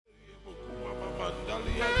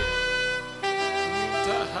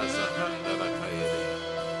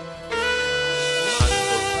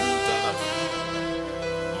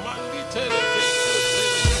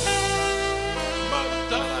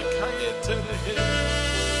Good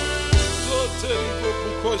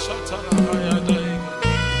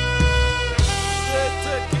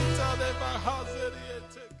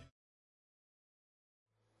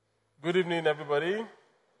evening, everybody.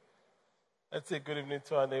 Let's say good evening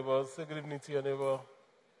to our neighbors. Say good evening to your neighbor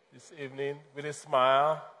this evening with a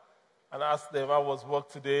smile and ask them how was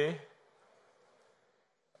work today.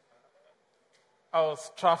 How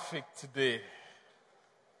was traffic today?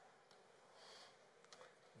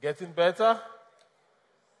 Getting better?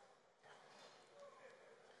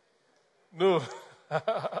 No.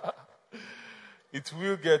 It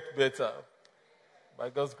will get better by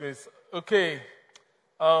God's grace. Okay.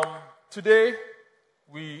 Today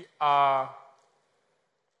we are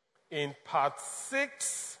in part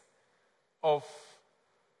 6 of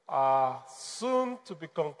our soon to be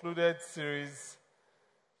concluded series.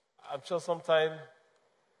 I'm sure sometime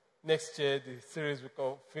next year the series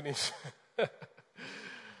will finish.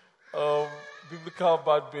 Biblical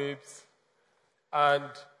Bad Babes. And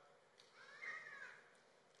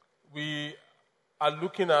we are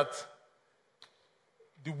looking at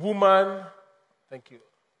the woman, thank you,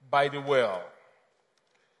 by the well.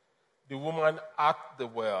 The woman at the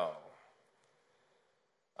well.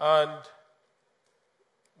 And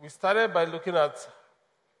we started by looking at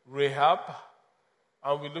Rahab,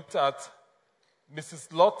 and we looked at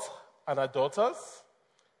Mrs. Lot and her daughters.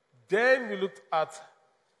 Then we looked at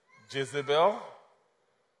Jezebel,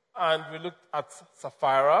 and we looked at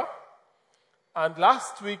Sapphira. And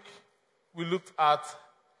last week we looked at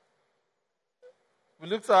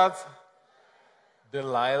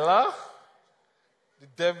Delilah, the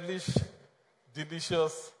devilish,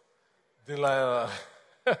 delicious Delilah,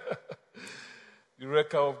 the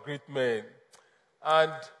wrecker of great men.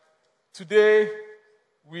 And today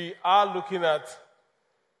we are looking at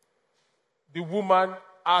the woman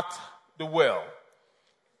at the well.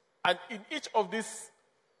 And in each of these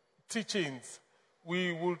teachings,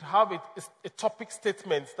 we would have a topic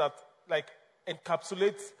statement that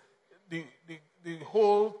encapsulates the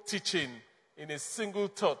whole teaching in a single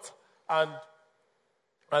thought, and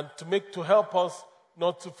to help us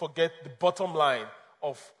not to forget the bottom line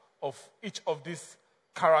of each of these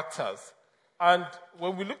characters. And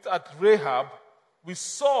when we looked at Rahab, we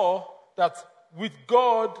saw that with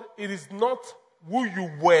God, it is not who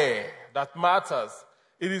you were that matters.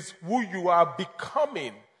 It is who you are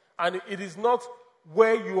becoming. And it is not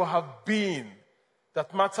where you have been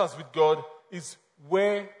that matters with God. It's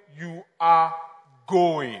where you are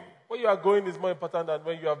going. Where you are going is more important than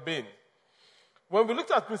where you have been. When we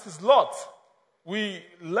looked at Mrs. Lot, we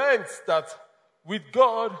learned that with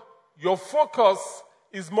God, your focus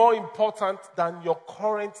is more important than your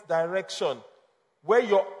current direction. Where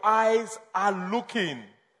your eyes are looking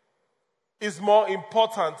is more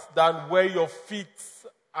important than where your feet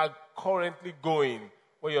are currently going,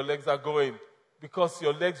 where your legs are going, because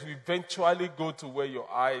your legs will eventually go to where your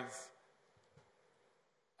eyes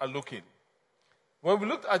are looking. When we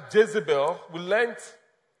looked at Jezebel, we learned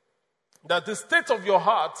that the state of your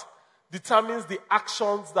heart determines the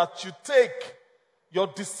actions that you take. Your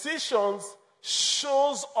decisions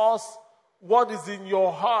shows us what is in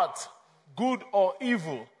your heart, good or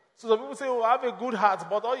evil. So some people say, oh, I have a good heart,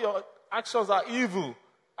 but all your actions are evil.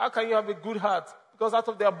 How can you have a good heart? Because out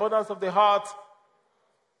of the abundance of the heart,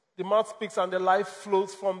 the mouth speaks and the life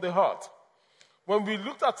flows from the heart. When we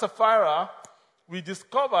looked at Sapphira, we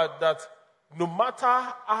discovered that no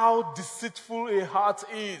matter how deceitful a heart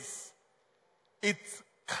is, it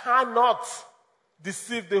cannot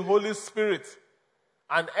deceive the Holy Spirit.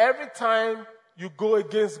 And every time you go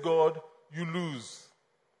against God, you lose.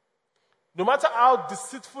 No matter how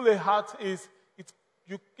deceitful a heart is,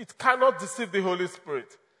 it cannot deceive the Holy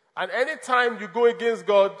Spirit. And anytime you go against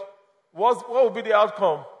God, what will be the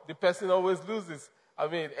outcome? The person always loses.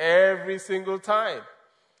 Every single time.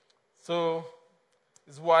 So,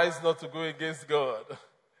 it's wise not to go against God.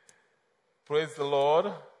 Praise the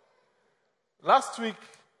Lord. Last week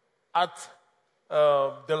at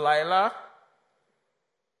Delilah,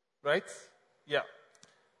 right? Yeah.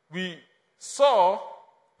 We saw,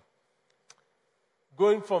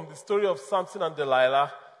 going from the story of Samson and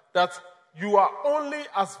Delilah, that you are only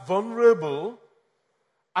as vulnerable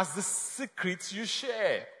as the secrets you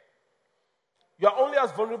share. You are only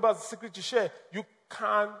as vulnerable as the secret you share.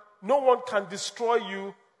 No one can destroy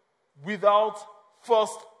you without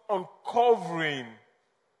first uncovering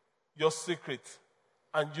your secret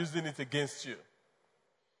and using it against you.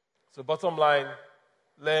 So bottom line,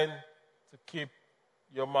 learn to keep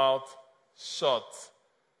your mouth shut.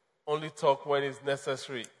 Only talk when it's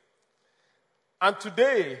necessary. And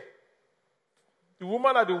today, the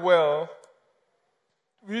woman at the well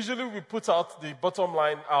usually we put out the bottom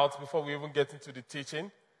line out before we even get into the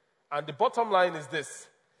teaching. And the bottom line is this,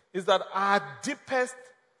 is that our deepest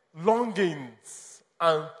longings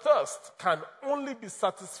and thirst can only be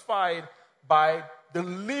satisfied by the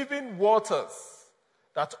living waters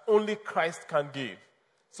that only Christ can give.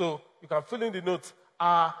 So you can fill in the notes,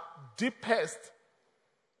 our deepest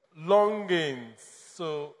longings.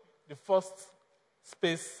 So the first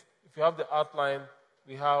space, if you have the outline,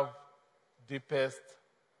 we have deepest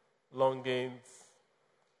longings.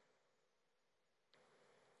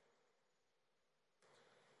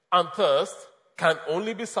 And thirst can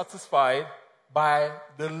only be satisfied by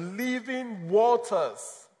the living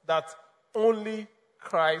waters that only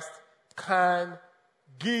Christ can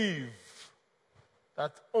give.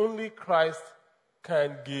 That only Christ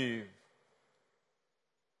can give.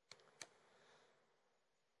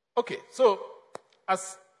 Okay, so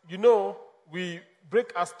as you know, we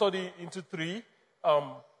break our study into three.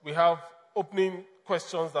 We have opening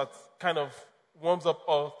questions that kind of warms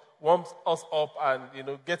us up and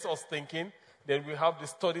gets us thinking. Then we have the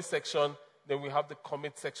study section. Then we have the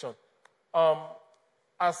commit section.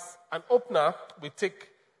 As an opener, we take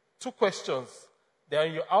two questions. They are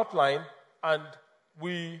in your outline, and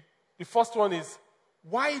the first one is,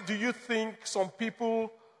 why do you think some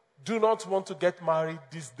people do not want to get married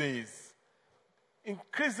these days?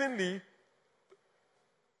 Increasingly,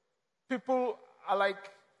 people are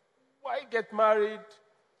like, why get married?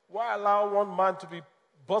 Why allow one man to be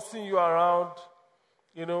bossing you around,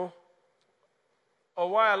 Or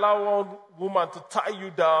why allow one woman to tie you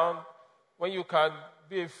down when you can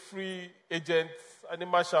be a free agent?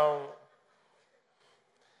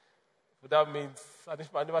 That means,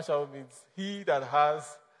 animation means he that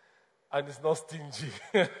has and is not stingy.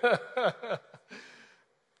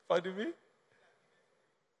 Pardon me?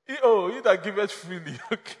 He that giveth freely.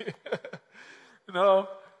 Okay.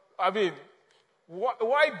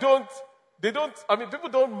 Why don't people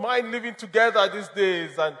don't mind living together these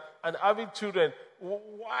days and having children.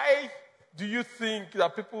 Why do you think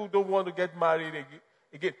that people don't want to get married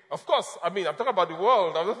again? Of course, I'm talking about the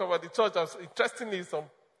world. I'm talking about the church. Interestingly, some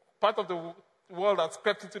part of the world has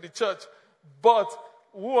crept into the church. But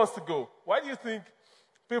who wants to go? Why do you think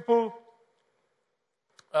people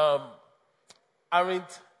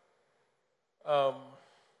aren't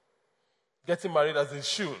getting married as they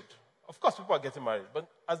should? Of course, people are getting married, but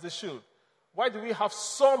as they should. Why do we have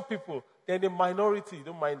some people, they're in the minority,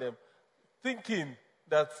 don't mind them, thinking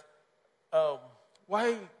that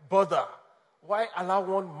why bother? Why allow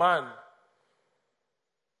one man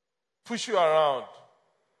push you around?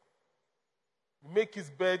 You make his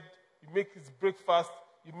bed, you make his breakfast,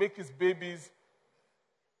 you make his babies,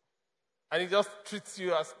 and he just treats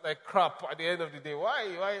you as like crap at the end of the day.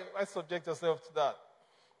 Why subject yourself to that?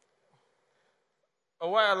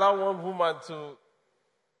 Or why allow one woman to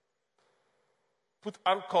put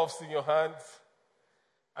handcuffs in your hands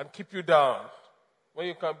and keep you down when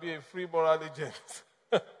you can be a free moral agent?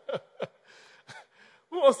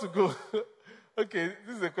 Who wants to go? Okay,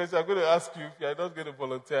 this is a question I'm going to ask you if you are not going to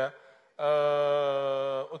volunteer.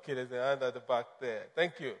 Okay, there's a hand at the back there.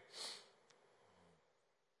 Thank you.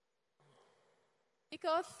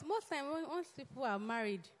 Because most times, once people are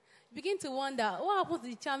married, you begin to wonder, what happened to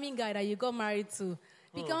the charming guy that you got married to?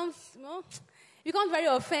 Becomes very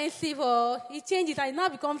offensive, or he changes and it now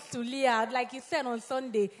becomes to Leah, like you said on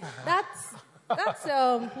Sunday. That's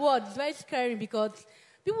word is very scary, because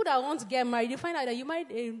people that want to get married, you find out that you married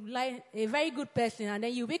a very good person, and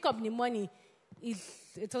then you wake up in the morning,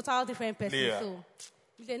 it's a total different person. Leah. So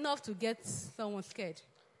it's enough to get someone scared.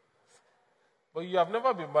 But you have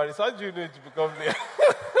never been married, so how do you know it to become Leah?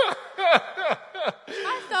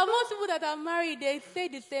 After most people that are married, they say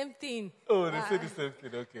the same thing. Oh, they say the same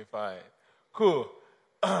thing. Okay, fine. Cool.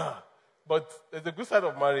 But there's a good side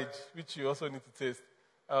of marriage, which you also need to taste.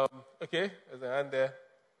 Okay, there's a hand there.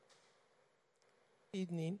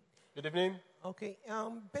 Evening. Good evening. Okay.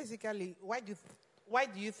 Basically, why do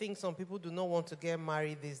you think some people do not want to get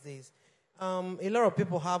married these days? A lot of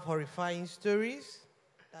people have horrifying stories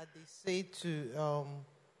that they say to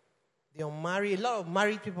the unmarried. A lot of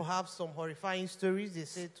married people have some horrifying stories they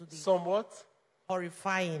say to the... Somewhat?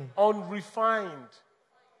 Horrifying. Unrefined.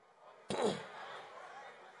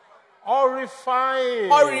 Horrifying.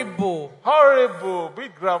 Horrible. Horrible.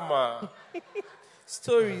 Big grammar.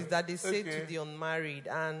 Stories that they say to the unmarried.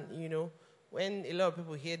 And, when a lot of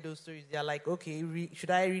people hear those stories, they're like, okay,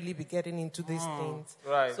 should I really be getting into these things?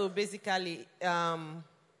 Right. So basically,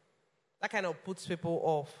 that kind of puts people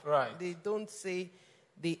off. Right. They don't say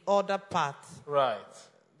the other part. Right.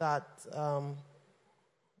 That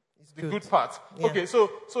is the good part. Yeah. Okay,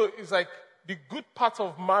 so it's like the good part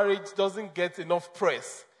of marriage doesn't get enough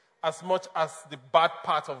press as much as the bad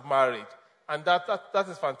part of marriage. And that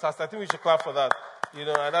is fantastic. I think we should clap for that.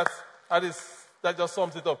 And that just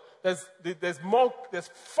sums it up. There's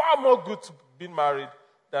far more good to being married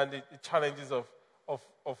than the challenges of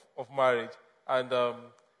marriage. And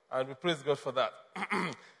we praise God for that.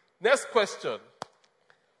 Next question.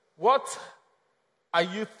 What are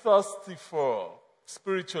you thirsty for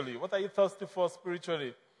spiritually? What are you thirsty for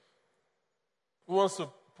spiritually? Who wants to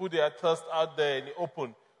put their thirst out there in the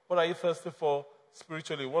open? What are you thirsty for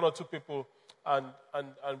spiritually? One or two people, and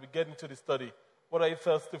we get into the study. What are you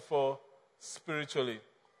thirsty for spiritually?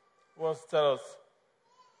 Who wants to tell us?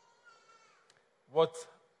 What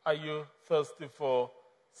are you thirsty for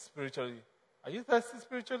spiritually? Are you thirsty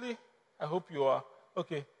spiritually? I hope you are.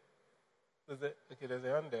 Okay. There's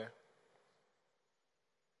a hand there.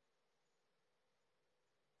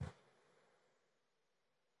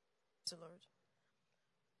 Lord.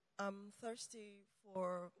 I'm thirsty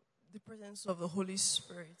for the presence of the Holy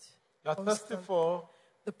Spirit. You're thirsty for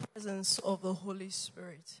the presence of the Holy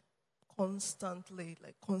Spirit. Constantly,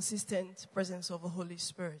 like consistent presence of the Holy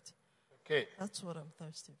Spirit. Okay. That's what I'm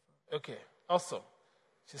thirsty for. Okay, awesome.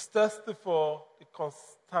 She's thirsty for the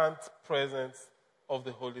constant presence of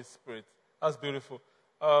the Holy Spirit. That's beautiful.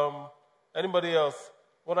 Anybody else?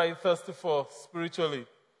 What are you thirsty for spiritually?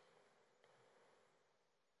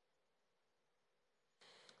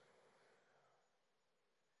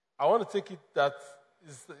 I want to take it that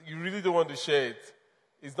you really don't want to share it.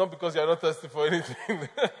 It's not because you're not thirsty for anything.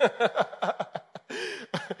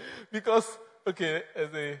 Because, okay,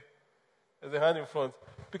 there's a hand in front.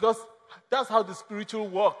 Because that's how the spiritual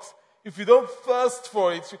works. If you don't thirst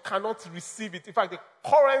for it, you cannot receive it. In fact, the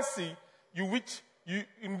currency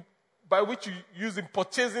by which you use in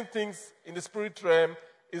purchasing things in the spirit realm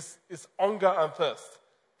is hunger and thirst.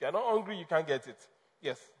 If you're not hungry, you can't get it.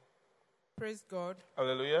 Yes. Praise God.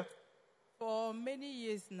 Hallelujah. For many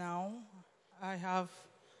years now, I have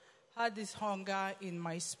had this hunger in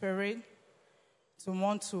my spirit to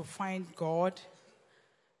want to find God.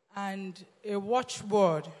 And a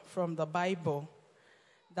watchword from the Bible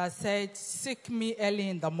that said, seek me early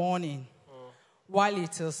in the morning while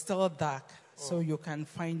it is still dark so you can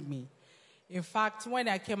find me. In fact, when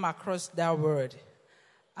I came across that word,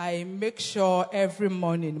 I make sure every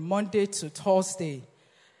morning, Monday to Thursday,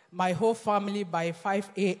 my whole family by 5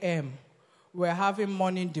 a.m., we're having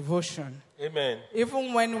morning devotion. Amen.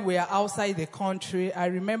 Even when we are outside the country, I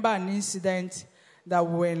remember an incident that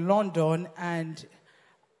we were in London and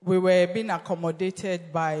we were being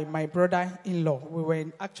accommodated by my brother-in-law. We were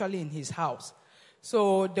actually in his house.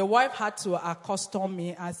 So the wife had to accustom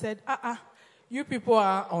me and said, you people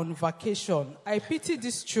are on vacation. I pity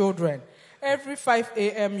these children. Every 5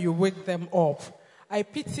 a.m. you wake them up. I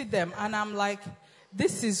pity them and I'm like,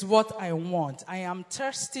 this is what I want. I am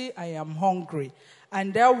thirsty. I am hungry.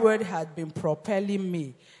 And that word had been propelling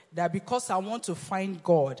me that because I want to find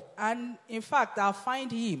God. And in fact, I'll find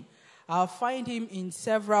him in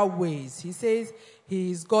several ways. He says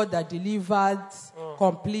he is God that delivered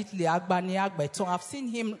completely. So I've seen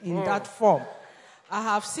him in that form. I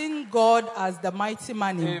have seen God as the mighty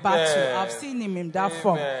man in battle. I've seen him in that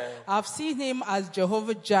form. I've seen him as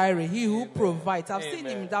Jehovah Jireh, he who provides. I've seen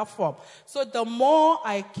him in that form. So the more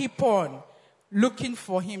I keep on looking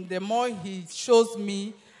for him, the more he shows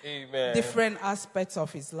me different aspects of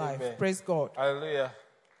his life. Praise God. Hallelujah.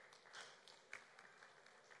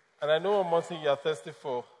 And I know one more thing you're thirsty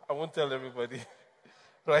for. I won't tell everybody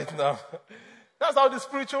right now. That's how the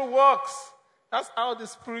spiritual works. That's how the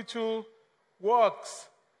spiritual works.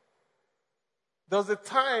 There was a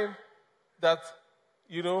time that,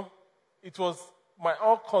 it was my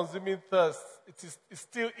all-consuming thirst. It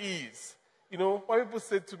still is. When people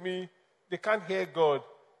say to me, they can't hear God,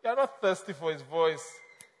 you are not thirsty for his voice.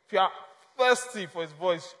 If you are thirsty for his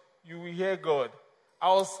voice, you will hear God. I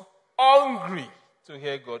was hungry to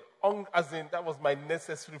hear God. As in, that was my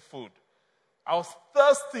necessary food. I was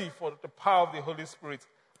thirsty for the power of the Holy Spirit.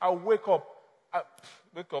 I would wake up.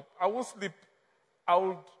 I won't sleep. I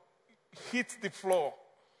would hit the floor.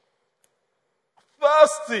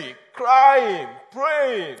 Thirsty, crying,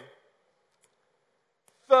 praying.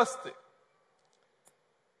 Thirsty.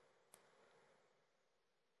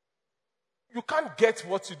 You can't get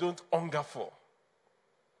what you don't hunger for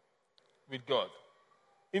with God.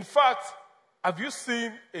 In fact, have you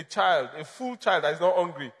seen a full child that is not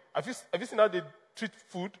hungry? Have you seen how they treat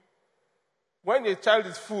food? When a child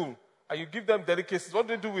is full and you give them delicacies, what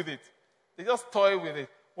do they do with it? They just toy with it.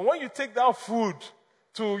 But when you take that food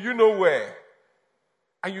to where,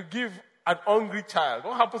 and you give an hungry child,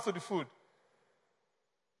 what happens to the food?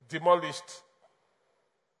 demolished.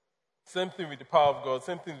 Same thing with the power of God,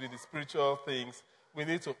 same thing with the spiritual things. We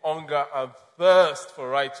need to hunger and thirst for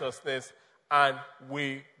righteousness, and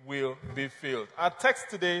we will be filled. Our text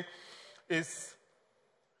today is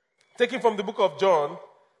taken from the book of John,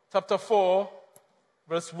 chapter 4,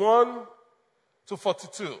 verse 1 to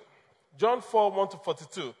 42. John 4, 1 to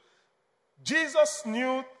 42. Jesus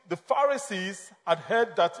knew the Pharisees had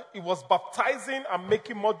heard that he was baptizing and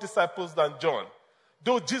making more disciples than John.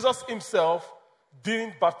 Though Jesus himself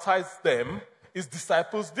didn't baptize them, his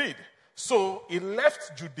disciples did. So he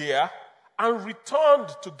left Judea and returned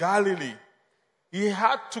to Galilee. He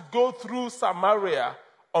had to go through Samaria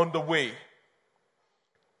on the way.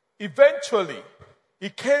 Eventually, he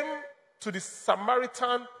came to the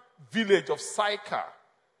Samaritan village of Sychar,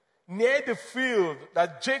 near the field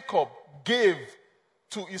that Jacob gave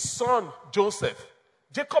to his son Joseph.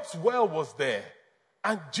 Jacob's well was there,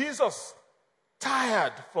 and Jesus,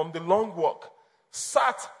 tired from the long walk,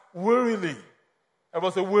 sat wearily.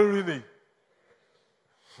 Everyone say wearily.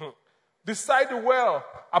 Beside the well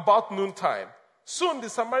about noontime. Soon the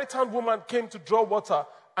Samaritan woman came to draw water,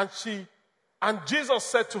 and Jesus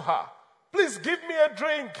said to her, "Please give me a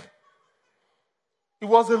drink." He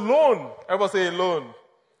was alone. Everyone say alone.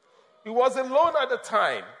 He was alone at the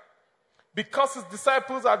time because his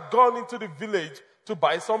disciples had gone into the village to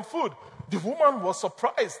buy some food. The woman was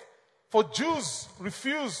surprised, for Jews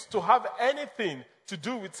refused to have anything to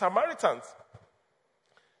do with Samaritans.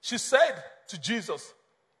 She said to Jesus,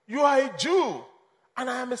 "You are a Jew, and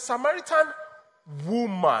I am a Samaritan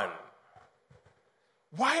woman.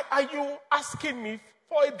 Why are you asking me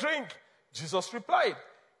for a drink?" Jesus replied,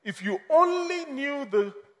 "If you only knew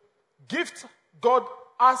the gift God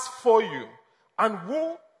has for you and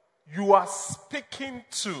who you are speaking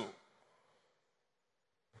to,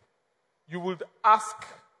 you would ask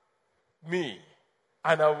me,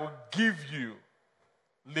 and I will give you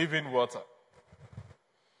living water."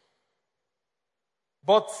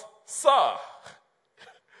 "But, sir,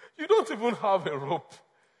 you don't even have a rope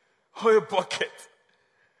or a bucket,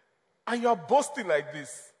 and you are boasting like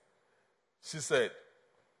this." She said,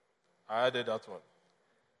 "I added that one.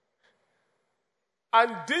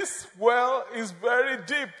 And this well is very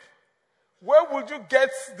deep. Where would you get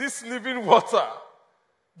this living water?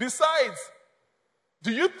 Besides,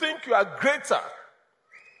 do you think you are greater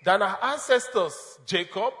than our ancestors,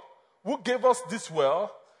 Jacob, who gave us this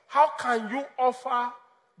well? How can you offer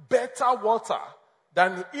better water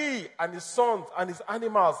than he and his sons and his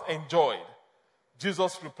animals enjoyed?"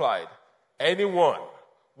 Jesus replied, "Anyone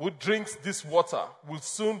who drinks this water will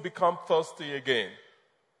soon become thirsty again.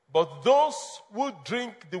 But those who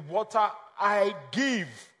drink the water I give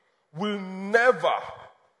will never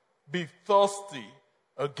be thirsty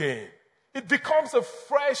again. It becomes a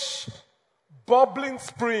fresh, bubbling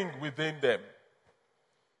spring within them,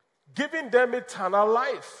 giving them eternal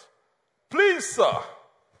life." "Please, sir,"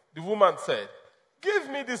 the woman said, "give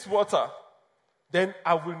me this water. Then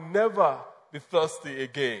I will never be thirsty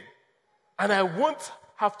again, and I won't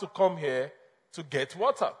have to come here to get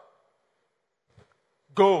water."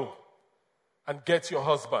 "Go and get your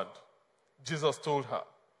husband," Jesus told her.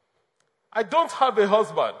 "I don't have a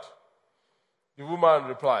husband," the woman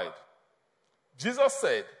replied. Jesus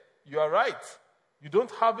said, "You are right. You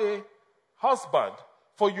don't have a husband,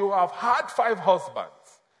 for you have had 5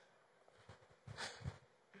 husbands.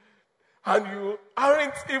 And you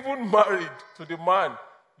aren't even married to the man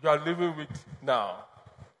you are living with now.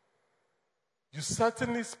 You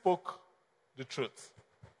certainly spoke the truth."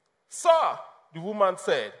 "Sir," the woman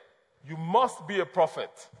said, "you must be a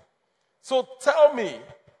prophet. So tell me,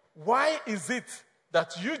 why is it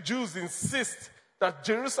that you Jews insist that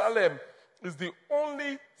Jerusalem is the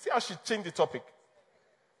only..." See how she changed the topic.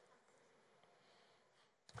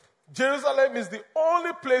 "Jerusalem is the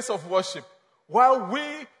only place of worship, while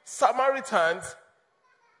we Samaritans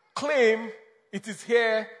claim it is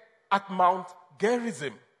here at Mount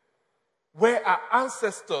Gerizim, where our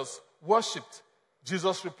ancestors worshipped."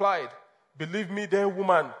 Jesus replied, "Believe me, dear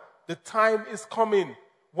woman, the time is coming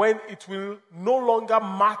when it will no longer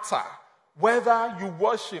matter whether you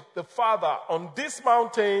worship the Father on this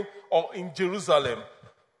mountain or in Jerusalem.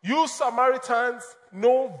 You Samaritans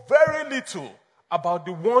know very little about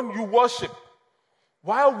the one you worship,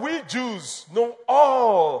 while we Jews know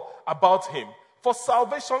all about him. For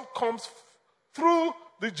salvation comes through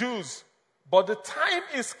the Jews. But the time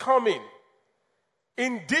is coming.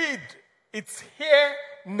 Indeed, it's here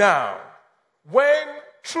now, when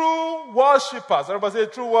true worshippers," everybody say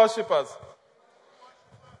true worshippers.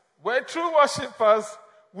 "When true worshippers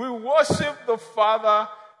will worship the Father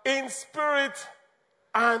in spirit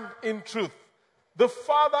and in truth. The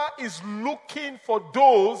Father is looking for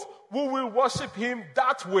those who will worship him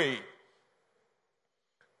that way.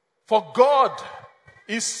 For God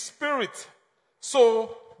is spirit.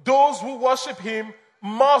 So those who worship him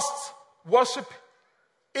must worship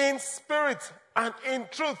in spirit and in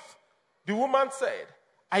truth. The woman said,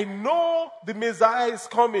 I know the Messiah is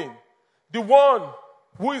coming, the one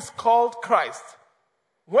who is called Christ.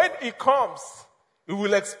 When he comes, he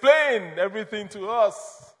will explain everything to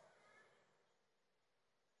us.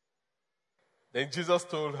 Then Jesus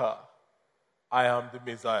told her, I am the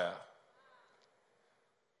Messiah.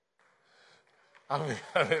 I mean,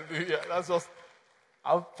 hallelujah. That's just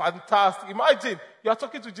fantastic. Imagine you are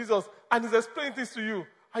talking to Jesus and he's explaining things to you.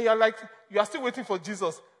 And you're like, you are still waiting for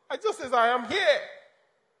Jesus. And Jesus says, I am here.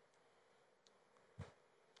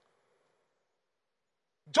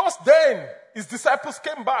 Just then, his disciples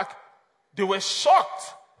came back. They were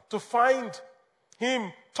shocked to find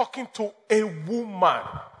him talking to a woman.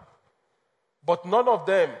 But none of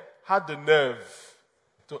them had the nerve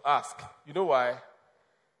to ask. You know why?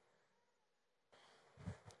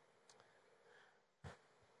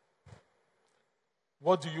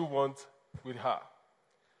 What do you want with her?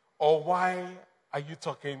 Or why are you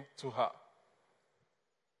talking to her?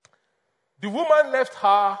 The woman left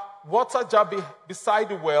her water jar beside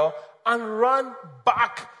the well and ran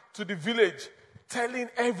back to the village, telling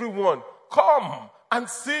everyone, come and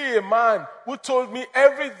see a man who told me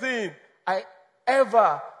everything I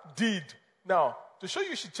ever did. Now, to show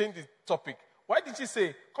you she changed the topic, why did she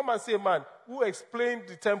say, come and see a man who explained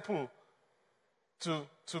the temple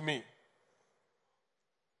to me?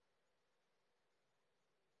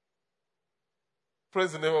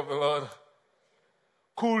 Praise the name of the Lord.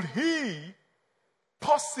 Could he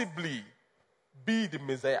possibly be the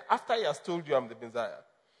Messiah? After he has told you I'm the Messiah,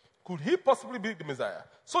 could he possibly be the Messiah?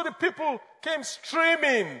 So the people came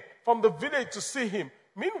streaming from the village to see him.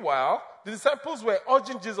 Meanwhile, the disciples were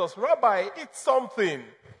urging Jesus, Rabbi, eat something.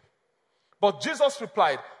 But Jesus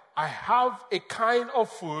replied, I have a kind of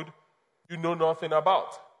food you know nothing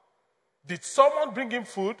about. Did someone bring him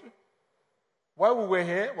food while we were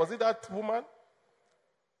here? Was it that woman?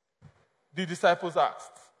 The disciples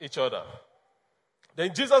asked each other.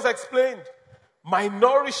 Then Jesus explained, my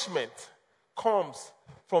nourishment comes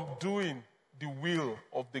from doing the will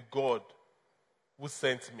of the God who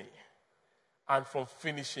sent me and from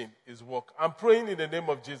finishing his work. I'm praying in the name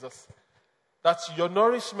of Jesus that your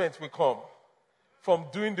nourishment will come from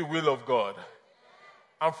doing the will of God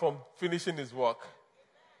and from finishing his work.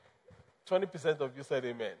 20% of you said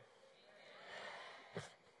amen.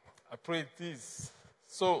 I pray it is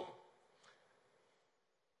so.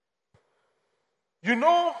 You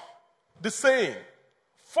know the saying,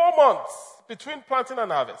 4 months between planting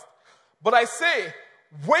and harvest. But I say,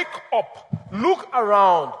 wake up, look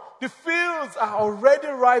around. The fields are already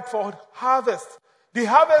ripe for harvest. The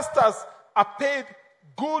harvesters are paid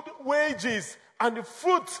good wages, and the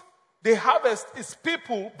fruit they harvest is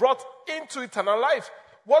people brought into eternal life.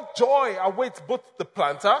 What joy awaits both the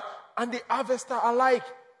planter and the harvester alike.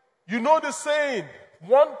 You know the saying,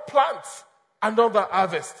 one plants, another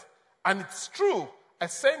harvest. And it's true, I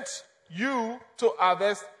sent you to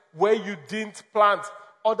harvest where you didn't plant.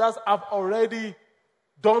 Others have already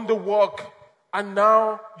done the work, and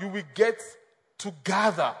now you will get to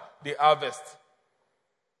gather the harvest.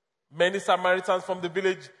 Many Samaritans from the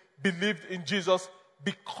village believed in Jesus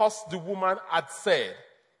because the woman had said,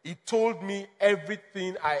 he told me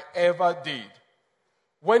everything I ever did.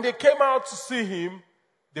 When they came out to see him,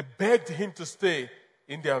 they begged him to stay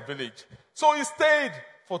in their village. So he stayed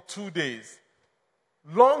for 2 days,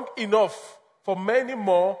 long enough for many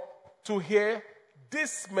more to hear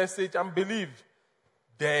this message and believe.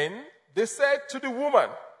 Then they said to the woman,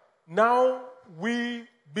 now we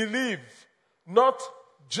believe, not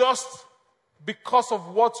just because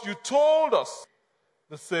of what you told us.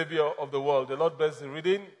 The Savior of the world. The Lord bless the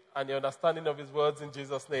reading and the understanding of his words in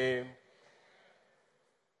Jesus' name.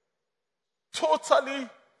 Totally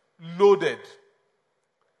loaded.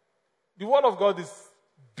 The word of God is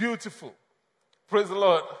beautiful. Praise the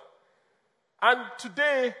Lord. And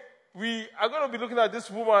today, we are going to be looking at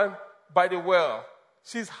this woman by the well.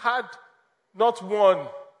 She's had not one,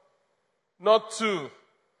 not two,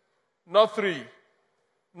 not three,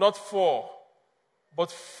 not four,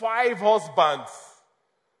 but 5 husbands.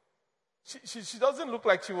 She doesn't look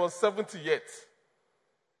like she was 70 yet.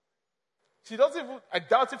 She doesn't even, I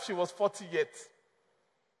doubt if she was 40 yet.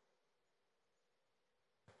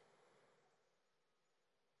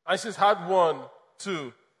 And she's had 1,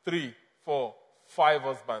 2, 3, 4, 5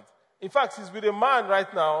 husbands. In fact, she's with a man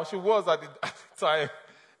right now. She was at the time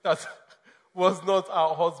that was not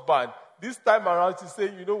her husband. this time around, she's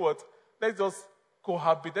saying, you know what? Let's just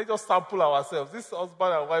cohabit. Let's just sample ourselves. This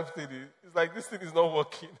husband and wife thing, it's like this thing is not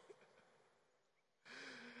working.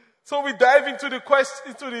 So we dive into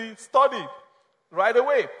the study right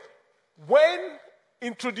away. When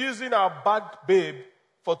introducing our bad babe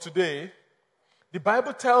for today, the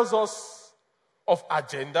Bible tells us of a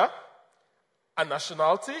gender, a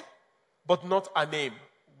nationality, but not a name.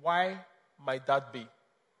 Why might that be?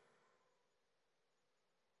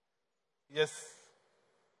 Yes.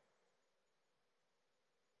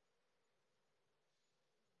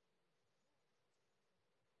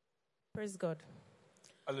 Praise God.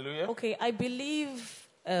 Hallelujah. Okay, I believe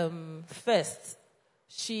first,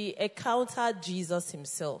 she encountered Jesus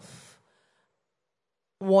himself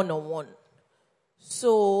one-on-one.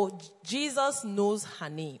 So Jesus knows her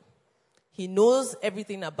name. He knows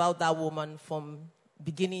everything about that woman from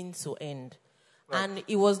beginning to end. Right. And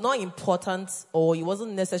it was not important or it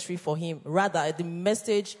wasn't necessary for him. Rather, the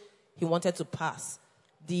message he wanted to pass,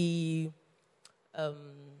 the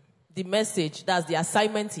message, that's the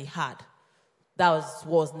assignment he had, that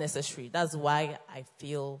was necessary. That's why I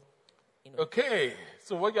feel, Okay,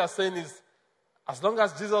 so what you are saying is, as long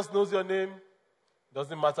as Jesus knows your name,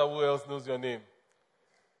 doesn't matter who else knows your name.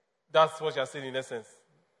 That's what you are saying in essence.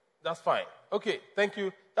 That's fine. Okay, thank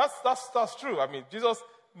you. That's true. I mean, Jesus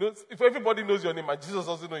knows, if everybody knows your name and Jesus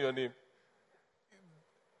doesn't know your name.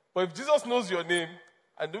 But if Jesus knows your name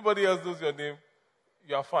and nobody else knows your name,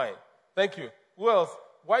 you are fine. Thank you. Who else?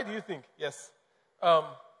 Why do you think? Yes.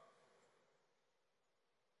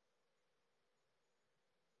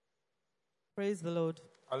 Praise the Lord.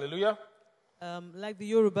 Hallelujah. Like the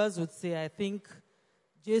Yorubas would say, I think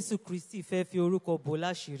Jesu Christi fe fi oruko bo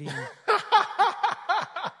lashiri ni.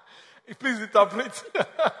 Please interpret.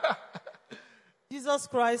 Jesus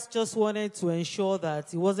Christ just wanted to ensure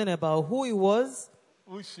that it wasn't about who he was,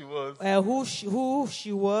 who she was. Who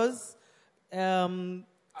she was.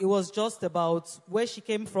 It was just about where she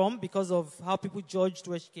came from because of how people judged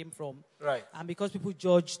where she came from. Right. And because people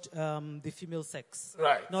judged the female sex.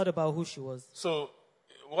 Right. Not about who she was. So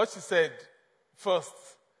what she said first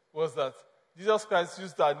was that Jesus Christ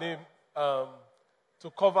used her name to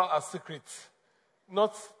cover a secret.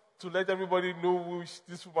 Not to let everybody know who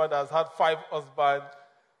this woman has had 5 husbands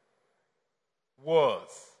was.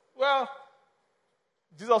 Well,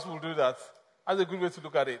 Jesus will do that. That's a good way to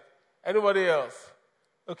look at it. Anybody else?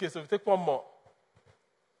 Okay, so we take one more.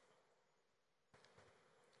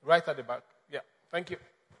 Right at the back. Yeah, thank you.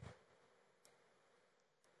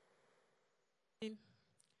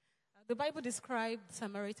 The Bible described the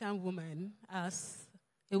Samaritan woman as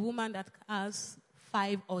a woman that has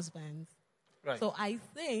 5 husbands. Right. So I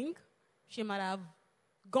think she might have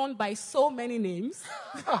gone by so many names.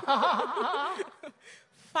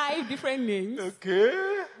 5 different names.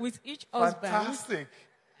 Okay. With each husband. Fantastic.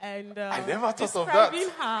 And I never thought of that. Describing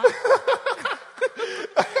her.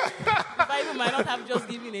 The Bible might not have just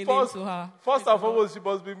given a name to her. First and foremost, she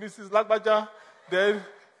must be Mrs. Lagbaja. Then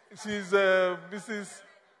she's Mrs.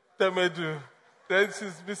 Temedu. Then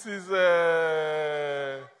she's Mrs.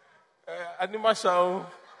 Anima Shaun.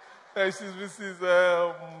 Then she's Mrs.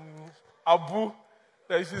 Abu.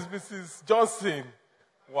 Then she's Mrs. Johnson.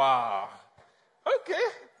 Wow. Okay.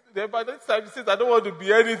 Then by that time, she says, I don't want to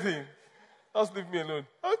be anything. Just leave me alone.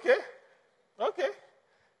 Okay.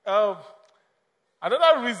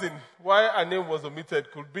 Another reason why her name was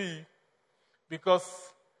omitted could be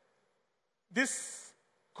because this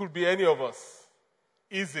could be any of us.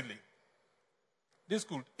 Easily. This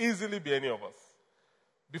could easily be any of us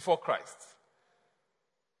before Christ.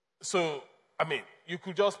 So, I mean, you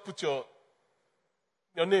could just put your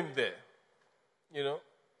name there,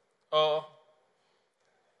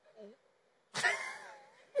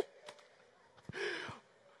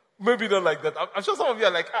 maybe not like that. I'm sure some of you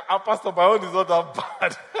are like, Pastor, my own is not that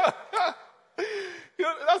bad.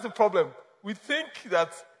 That's the problem. We think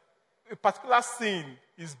that a particular sin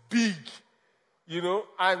is big,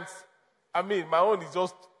 and I mean, my own is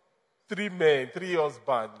just 3 men, 3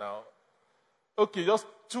 husbands now. Okay, just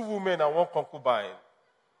 2 women and 1 concubine,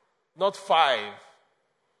 not 5.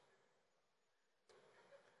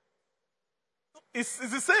 It's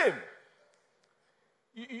the same.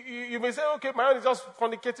 You may say, okay, my own is just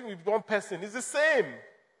fornicating with 1 person. It's the same.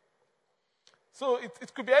 So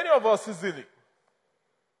it could be any of us easily.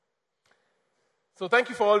 So thank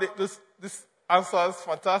you for all this answers.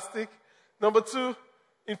 Fantastic. Number 2,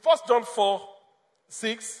 in 1 John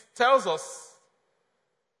 4:6 tells us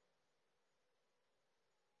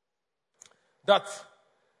that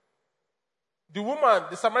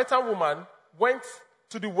the Samaritan woman, went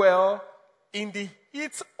to the well in the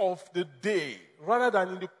heat of the day rather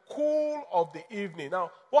than in the cool of the evening.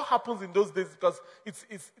 Now, what happens in those days, because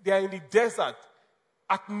they are in the desert,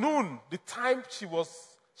 at noon, the time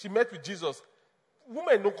she met with Jesus,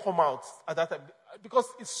 women don't come out at that time because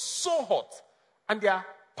it's so hot and they are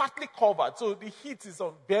partly covered, so the heat is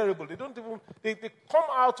unbearable. They come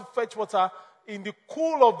out to fetch water in the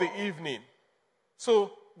cool of the evening.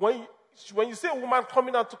 So when you see a woman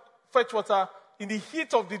coming out to fetch water in the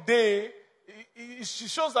heat of the day, she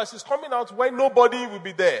shows that she's coming out when nobody will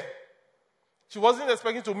be there. She wasn't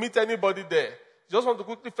expecting to meet anybody there. She just wants to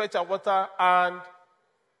quickly fetch her water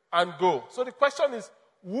and go. So the question is,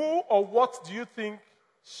 who or what do you think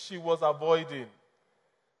she was avoiding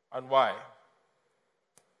and why?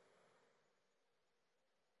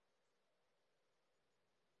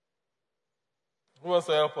 Who wants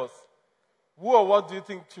to help us? Who or what do you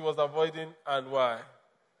think she was avoiding and why?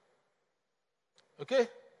 Okay,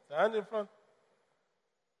 the hand in front.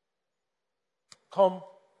 Come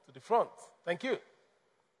to the front. Thank you.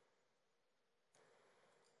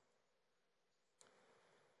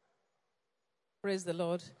 Praise the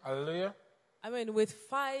Lord. Hallelujah. I mean, with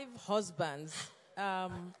 5 husbands,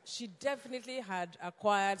 she definitely had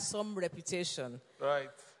acquired some reputation. Right.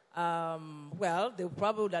 Well, they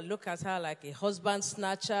probably would have looked at her like a husband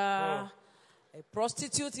snatcher, a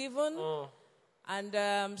prostitute even.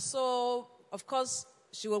 And so, of course,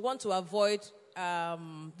 she would want to avoid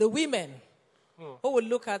the women who would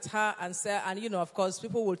look at her and say, and, of course,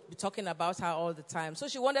 people would be talking about her all the time. So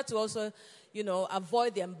she wanted to also,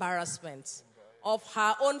 avoid the embarrassment of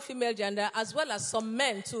her own female gender, as well as some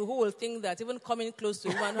men, too, who will think that even coming close to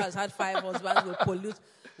a woman who has had 5 husbands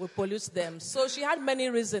will pollute them. So she had many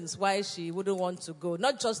reasons why she wouldn't want to go.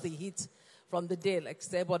 Not just the heat from the day, like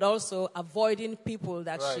say, but also avoiding people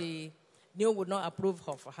that she knew would not approve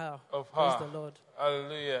of her. Praise the Lord.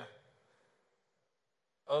 Hallelujah.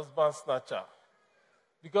 Husband snatcher.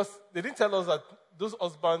 Because they didn't tell us that those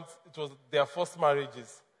husbands, it was their first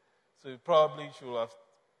marriages. So probably she will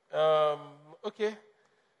have... okay.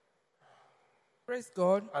 Praise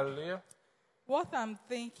God. Hallelujah. What I'm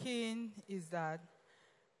thinking is that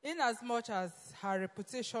in as much as her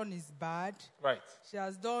reputation is bad, right, she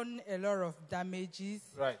has done a lot of damages.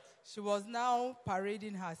 Right. She was now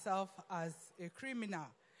parading herself as a criminal,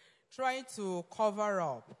 trying to cover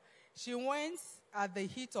up. She went at the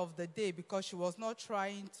heat of the day because she was not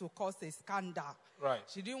trying to cause a scandal. Right.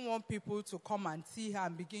 She didn't want people to come and see her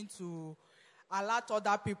and begin to alert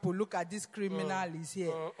other people, look at this criminal is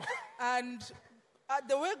here. And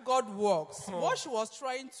the way God works, what she was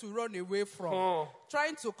trying to run away from,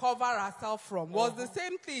 trying to cover herself from, was the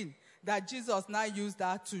same thing that Jesus now used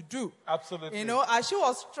her to do. Absolutely. As she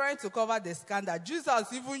was trying to cover the scandal,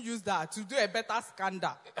 Jesus even used her to do a better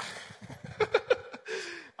scandal.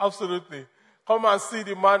 Absolutely. Come and see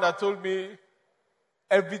the man that told me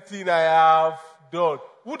everything I have done.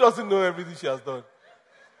 Who doesn't know everything she has done?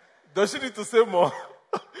 Does she need to say more?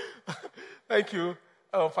 Thank you.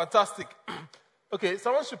 Fantastic. Okay,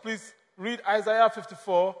 someone should please read Isaiah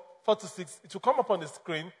 54, 4-6. It will come up on the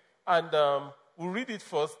screen, and we'll read it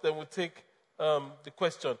first, then we'll take the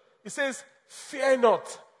question. It says, "Fear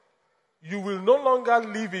not, you will no longer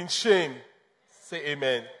live in shame." Say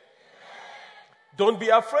amen. Don't be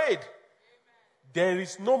afraid. There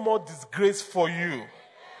is no more disgrace for you.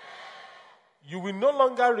 You will no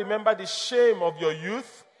longer remember the shame of your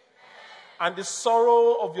youth and the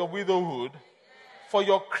sorrow of your widowhood, for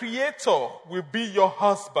your Creator will be your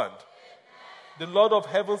husband. The Lord of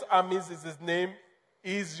heaven's armies is his name,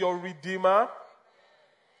 is your Redeemer,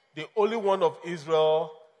 the Holy One of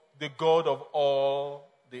Israel, the God of all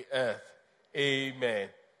the earth. Amen.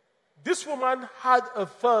 This woman had a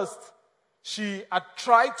thirst she had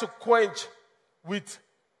tried to quench with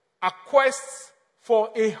a quest for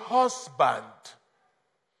a husband.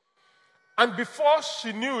 And before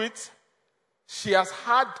she knew it, she has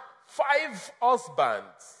had 5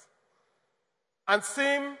 husbands and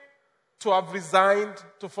seemed to have resigned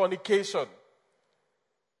to fornication.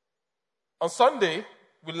 On Sunday,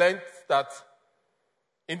 we learned that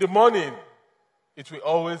in the morning, it will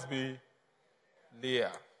always be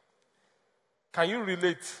Leah. Can you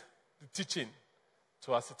relate the teaching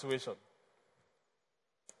to our situation?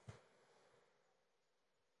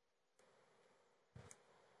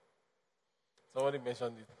 Somebody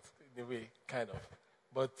mentioned it in a way, kind of.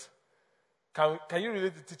 But can you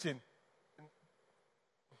relate the teaching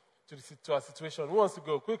to our situation? Who wants to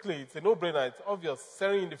go? Quickly, it's a no-brainer. It's obvious.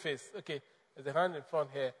 Staring in the face. Okay, there's a hand in front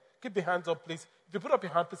here. Keep the hands up, please. If you put up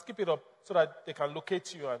your hand, please keep it up so that they can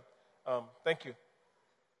locate you. And thank you.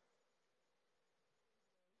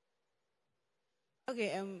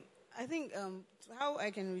 Okay, I think how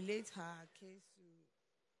I can relate her case to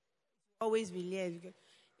always be led.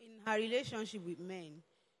 In her relationship with men,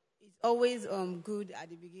 it's always good at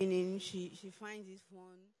the beginning. She finds it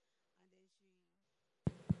fun.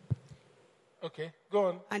 Okay, go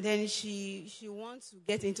on. And then she wants to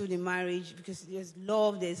get into the marriage because there's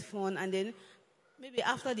love, there's fun. And then maybe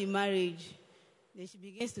after the marriage, then she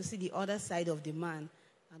begins to see the other side of the man.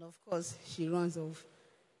 And of course, she runs off.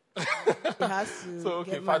 She has to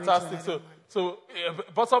Okay, get married fantastic. to So,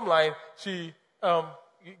 bottom line, she,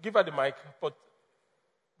 give her the mic, but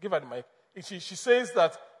give her the mic. She says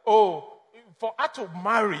that, for her to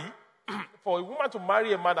marry, for a woman to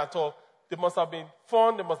marry a man at all, there must have been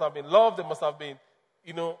fun, there must have been love, there must have been,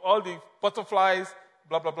 all the butterflies,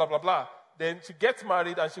 blah, blah, blah, blah, blah. Then she gets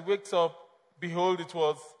married and she wakes up, behold, it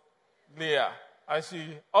was Leah. And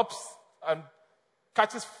she ups and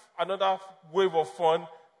catches another wave of fun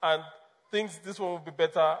and thinks this one will be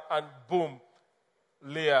better, and boom,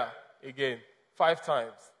 Leah again, 5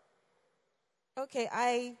 times. Okay,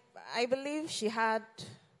 I believe she had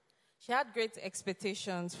great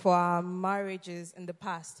expectations for our marriages in the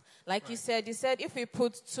past. Like you said if we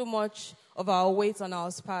put too much of our weight on our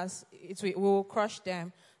spouse, we will crush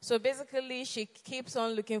them. So basically, she keeps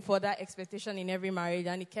on looking for that expectation in every marriage,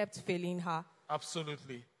 and it kept failing her.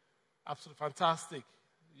 Absolutely. Fantastic.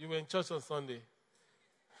 You were in church on Sunday.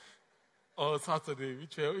 Or Saturday,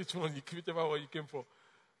 whichever one you came for.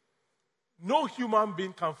 No human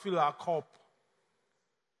being can fill our cup.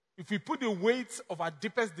 If we put the weight of our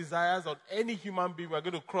deepest desires on any human being, we're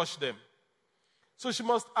going to crush them. So she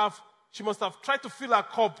must have tried to fill her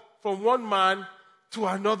cup from one man to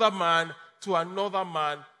another man to another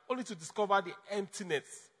man, only to discover the emptiness.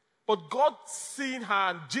 But God, seeing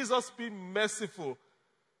her and Jesus being merciful,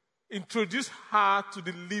 introduced her to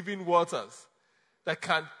the living waters that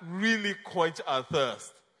can really quench our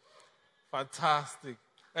thirst. Fantastic.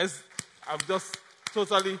 I'm just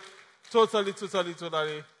totally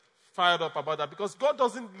fired up about that, because God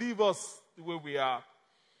doesn't leave us the way we are.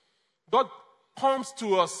 God comes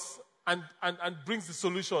to us and brings the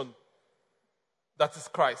solution, that is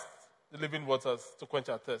Christ, the living waters, to quench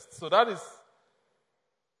our thirst. So that is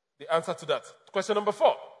the answer to that. Question number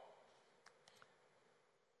 4.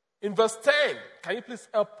 In verse 10, can you please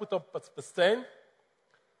help put up verse 10? It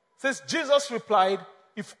says, Jesus replied,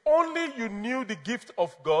 if only you knew the gift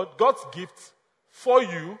of God, God's gift for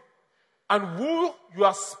you, and who you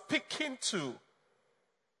are speaking to,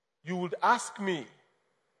 you would ask me,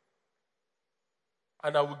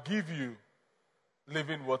 and I will give you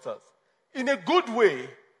living waters. In a good way,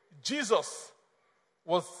 Jesus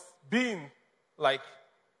was being like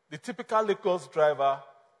the typical Lagos driver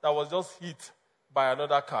that was just hit by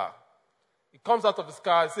another car. He comes out of his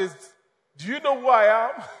car and says, do you know who I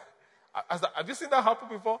am? Have you seen that happen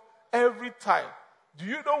before? Every time. Do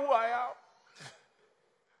you know who I am?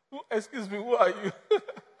 Excuse me, who are you?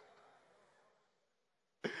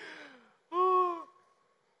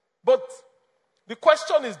 But the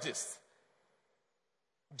question is this.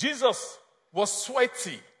 Jesus was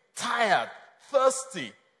sweaty, tired,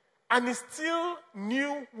 thirsty, and he still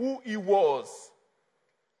knew who he was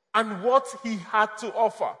and what he had to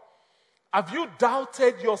offer. Have you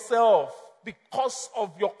doubted yourself because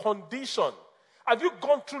of your condition? Have you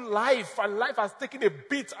gone through life and life has taken a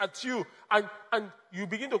beat at you and you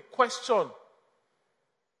begin to question,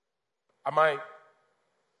 am I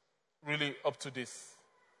really up to this?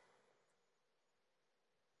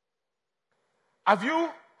 Have you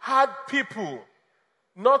had people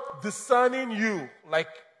not discerning you like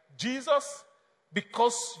Jesus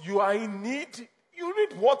because you are in need? You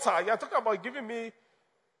need water. You're talking about giving me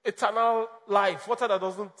eternal life, water that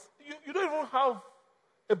doesn't, you don't even have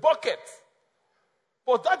a bucket.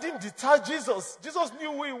 But that didn't deter Jesus. Jesus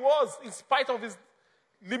knew who he was in spite of his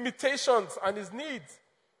limitations and his needs.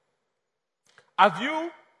 Have you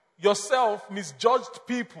yourself misjudged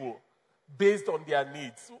people based on their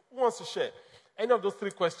needs? Who wants to share? Any of those 3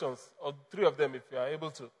 questions, or 3 of them if you are able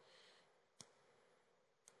to.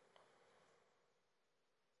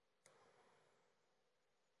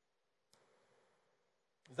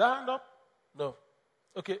 Is that hand up? No.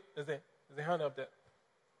 Okay, there's a hand up there.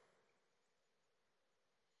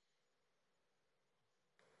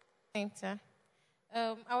 Thanks, sir.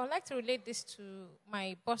 I would like to relate this to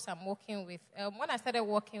my boss I'm working with. When I started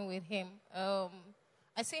working with him,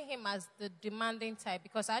 I see him as the demanding type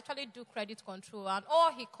because I actually do credit control. And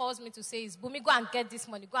all he calls me to say is, Bumi, go and get this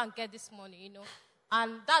money,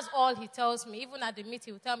 And that's all he tells me. Even at the meeting,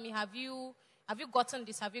 he will tell me, have you gotten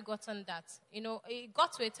this? Have you gotten that? It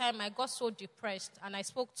got to a time I got so depressed and I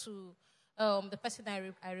spoke to the person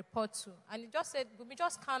I report to. And he just said, we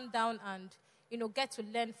just calm down and, get to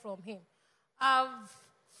learn from him.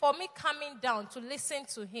 For me, calming down to listen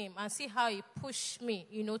to him and see how he pushed me,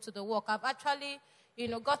 to the work, I've actually,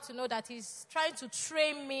 got to know that he's trying to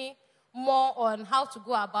train me more on how to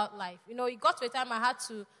go about life. It got to a time I had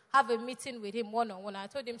to have a meeting with him one-on-one. I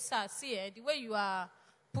told him, sir, see, the way you are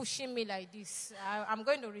pushing me like this, I'm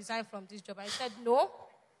going to resign from this job. I said, no,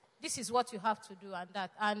 this is what you have to do and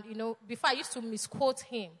that. And, before I used to misquote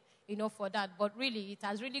him, for that. But really, it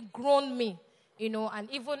has really grown me, and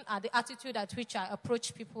even the attitude at which I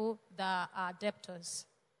approach people that are debtors.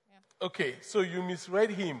 Yeah. Okay, so you misread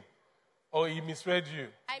him or he misread you?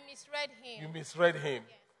 I misread him. You misread him.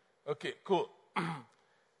 Yes. Okay, cool.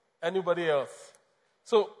 Anybody else?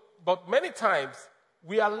 So, but many times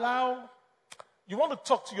you want to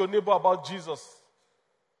talk to your neighbor about Jesus.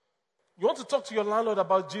 You want to talk to your landlord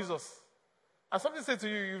about Jesus. And somebody says to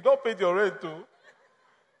you, you've not paid your rent too.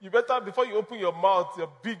 You better, before you open your mouth, your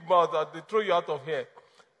big mouth, and they throw you out of here.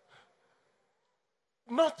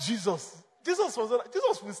 Not Jesus. Jesus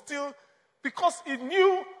was still, because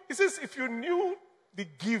he says, if you knew the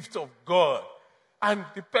gift of God and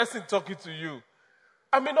the person talking to you,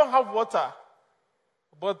 I may not have water,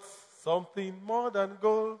 but something more than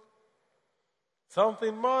gold.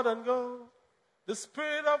 Something more than gold. The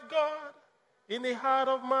Spirit of God in the heart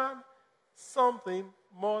of man. Something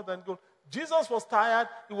more than gold. Jesus was tired.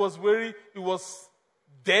 He was weary. He was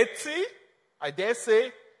dirty, I dare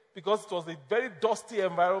say, because it was a very dusty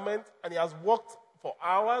environment and he has walked for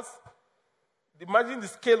hours. Imagine the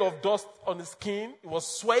scale of dust on his skin. It was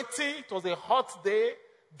sweaty. It was a hot day.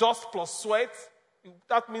 Dust plus sweat.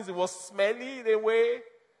 That means it was smelly in a way.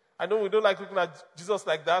 I know we don't like looking at Jesus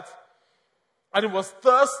like that. And he was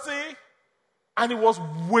thirsty. And he was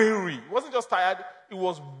weary. He wasn't just tired. He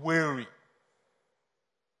was weary.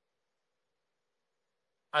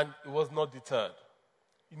 And he was not deterred.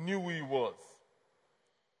 He knew who he was.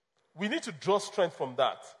 We need to draw strength from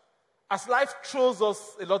that. As life throws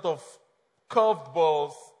us a lot of curved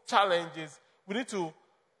balls, challenges, we need to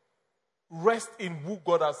rest in who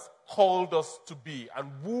God has called us to be and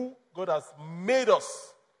who God has made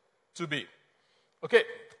us to be. Okay,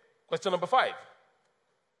 question number 5.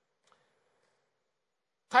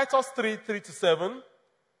 Titus 3:3-7.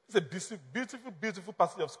 It's a beautiful, beautiful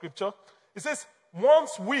passage of scripture. It says,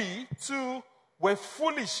 once we too were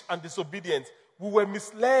foolish and disobedient, we were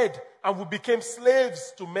misled and we became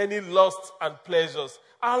slaves to many lusts and pleasures.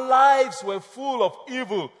 Our lives were full of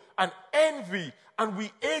evil and envy, and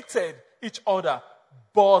we hated each other.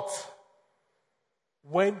 But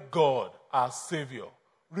when God, our Savior,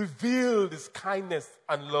 revealed his kindness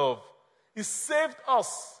and love, he saved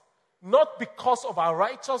us not because of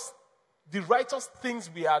the righteous things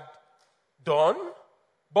we had done,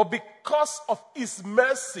 but because of his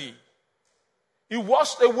mercy. He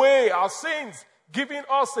washed away our sins, giving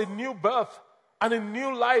us a new birth and a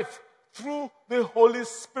new life through the Holy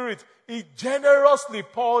Spirit. He generously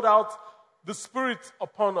poured out the Spirit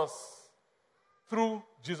upon us through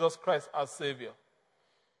Jesus Christ our Savior.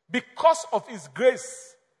 Because of his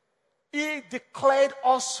grace, he declared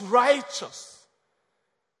us righteous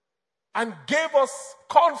and gave us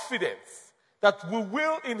confidence that we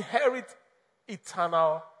will inherit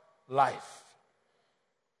eternal life.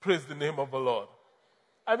 Praise the name of the Lord.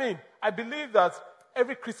 I believe that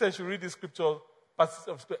every Christian should read this scripture, passage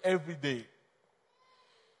of scripture every day.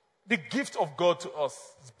 The gift of God to us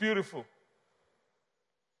is beautiful.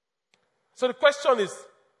 So the question is,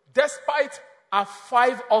 despite our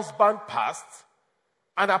 5 husband past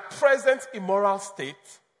and our present immoral state,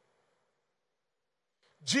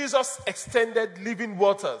 Jesus extended living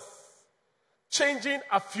waters, changing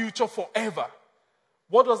our future forever.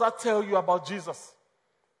 What does that tell you about Jesus?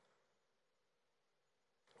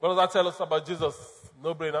 What does that tell us about Jesus?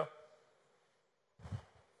 No brainer.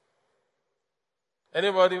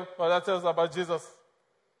 Anybody? What does that tell us about Jesus?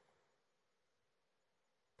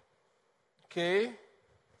 Okay.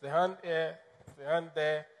 The hand here, the hand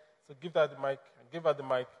there. So give her the mic. Give her the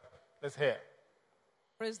mic. Let's hear.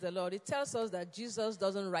 Praise the Lord. It tells us that Jesus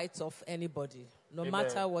doesn't write off anybody, no Amen.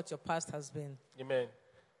 matter what your past has been. Amen.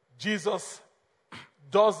 Jesus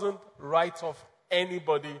doesn't write off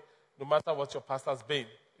anybody, no matter what your past has been.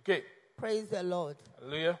 Okay. Praise the Lord.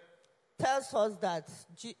 Hallelujah. Tells us that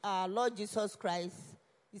our Lord Jesus Christ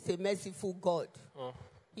is a merciful God.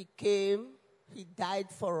 He came, he died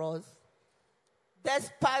for us.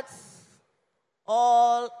 Despite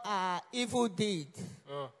all our evil deeds,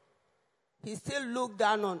 he still looked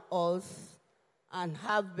down on us and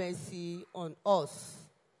have mercy on us.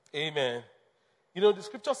 Amen. The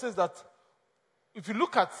scripture says that if you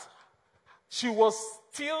look at she was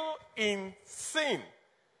still in sin.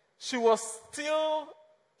 She was still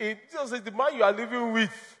in, Jesus said, the man you are living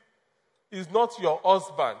with is not your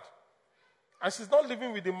husband. And she's not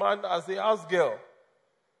living with the man as a house girl.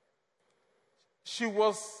 She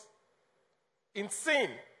was in sin.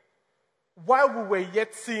 While we were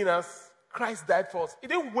yet sinners, Christ died for us. He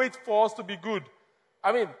didn't wait for us to be good.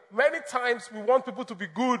 I mean, many times we want people to be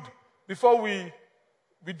good before we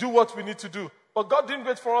do what we need to do. But God didn't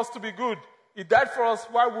wait for us to be good. He died for us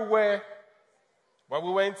while we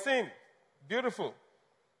were in sin. Beautiful.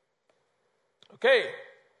 Okay.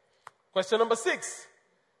 Question number 6.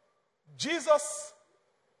 Jesus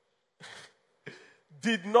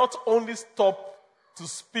did not only stop to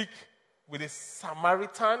speak with a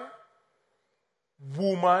Samaritan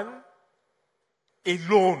woman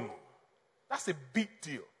alone. That's a big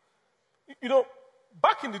deal. You know,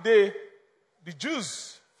 back in the day, the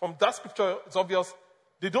Jews, from that scripture, it's obvious,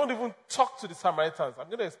 they don't even talk to the Samaritans. I'm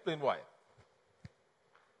going to explain why.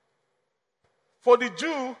 For the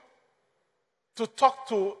Jew to talk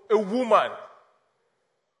to a woman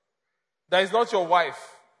that is not your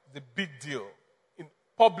wife, is a big deal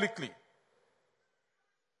publicly.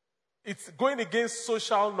 It's going against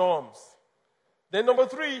social norms. Then number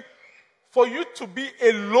 3, for you to be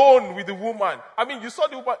alone with the woman. I mean, you saw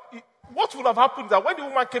the woman. What would have happened that when the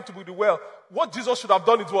woman came to the well, what Jesus should have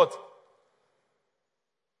done is what?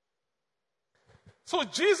 So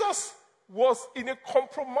Jesus was in a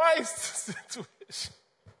compromised situation.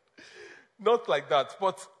 Not like that,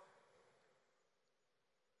 but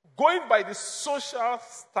going by the social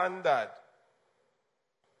standard.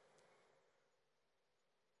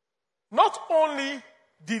 Not only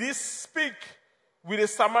did he speak with a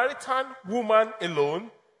Samaritan woman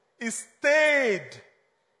alone, he stayed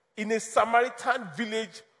in a Samaritan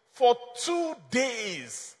village for 2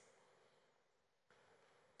 days.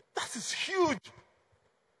 That is huge.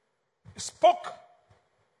 He spoke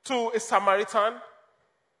to a Samaritan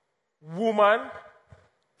woman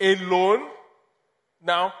alone.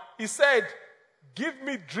 Now, he said, give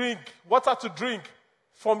me water to drink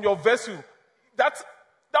from your vessel. That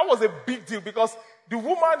was a big deal because the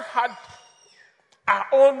woman had her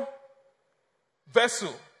own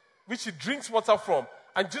vessel, which she drinks water from.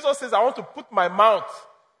 And Jesus says, I want to put my mouth.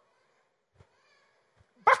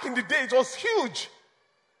 Back in the day, it was huge.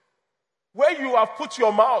 Where you have put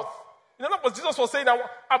your mouth. In other words, Jesus was saying, I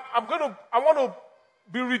want to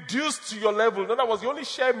be reduced to your level. In other words, you only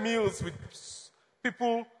share meals with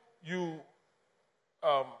people it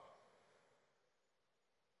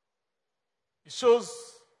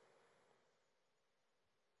shows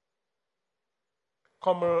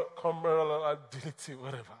camaraderie,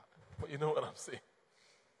 whatever. But you know what I'm saying.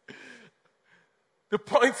 The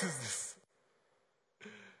point is this.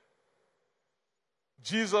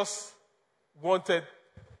 Jesus wanted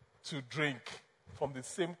to drink from the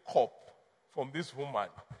same cup from this woman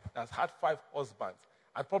that's had 5 husbands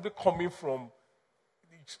and probably coming from,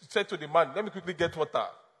 he said to the man, let me quickly get water.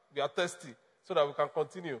 We are thirsty so that we can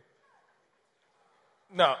continue.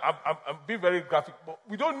 Now, I'm being very graphic, but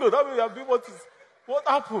we don't know. That means what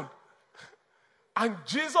happened. And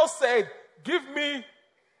Jesus said, give me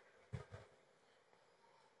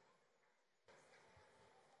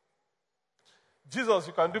Jesus,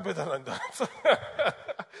 you can do better than that.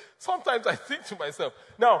 Sometimes I think to myself.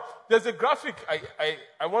 Now, there's a graphic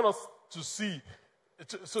I want us to see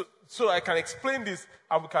so I can explain this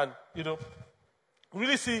and we can,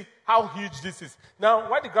 really see how huge this is. Now,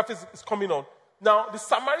 why the graphic is coming on. Now, the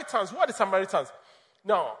Samaritans, who are the Samaritans?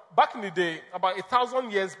 Now, back in the day, about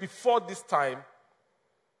 1,000 years before this time,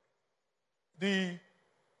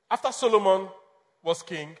 after Solomon was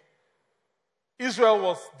king, Israel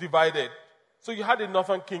was divided. So you had the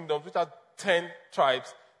northern kingdom, which had 10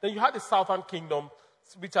 tribes. Then you had the southern kingdom,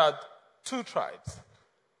 which had 2 tribes.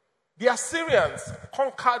 The Assyrians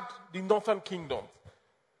conquered the northern kingdom.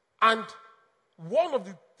 And one of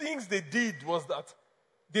the things they did was that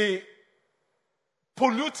they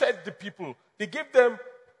polluted the people. They gave them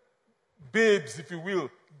babes, if you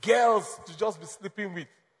will, girls to just be sleeping with,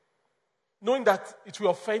 knowing that it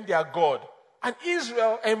will offend their God. And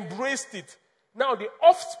Israel embraced it. Now, the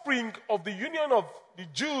offspring of the union of the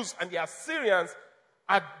Jews and the Assyrians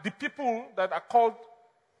are the people that are called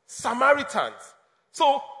Samaritans.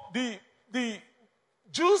 So, the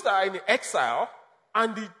Jews that are in exile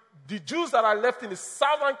and the Jews that are left in the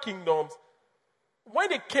southern kingdoms, when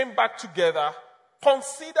they came back together,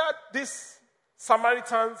 considered these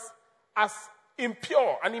Samaritans as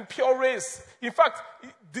impure, an impure race. In fact,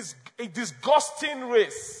 a disgusting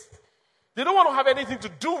race. They don't want to have anything to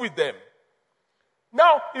do with them.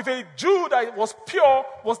 Now, if a Jew that was pure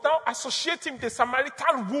was now associating with a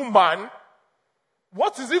Samaritan woman,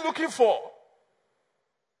 what is he looking for?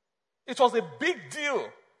 It was a big deal.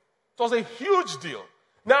 It was a huge deal.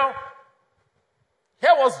 Now,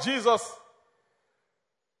 here was Jesus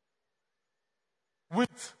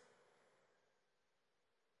with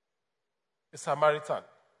a Samaritan.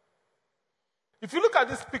 If you look at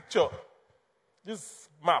this picture, this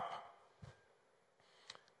map,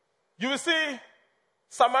 you will see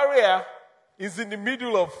Samaria is in the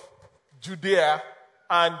middle of Judea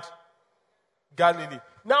and Galilee.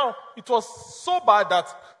 Now, it was so bad that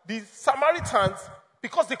the Samaritans,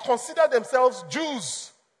 because they consider themselves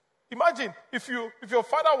Jews. Imagine if your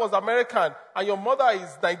father was American and your mother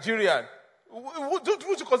is Nigerian. Would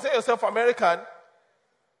you consider yourself American?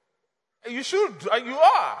 You should, and you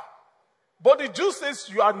are. But the Jews says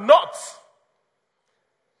you are not.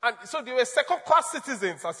 And so they were second-class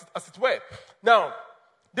citizens, as it were. Now,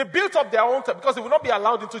 they built up their own temple because they would not be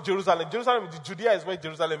allowed into Jerusalem. Judea is where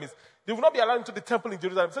Jerusalem is. They would not be allowed into the temple in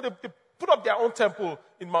Jerusalem. So they put up their own temple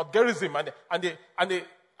in Mount Gerizim, and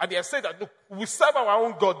they said that, look, we serve our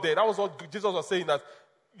own God there. That was what Jesus was saying, that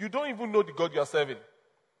you don't even know the God you are serving.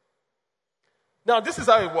 Now, this is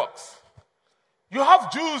how it works. You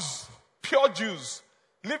have Jews, pure Jews,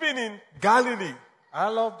 living in Galilee. I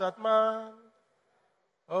love that man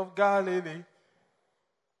of Galilee.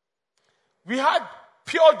 We had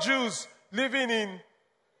pure Jews living in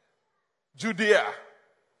Judea,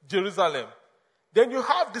 Jerusalem. Then you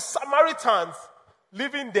have the Samaritans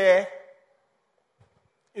living there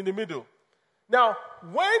in the middle. Now,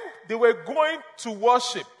 when they were going to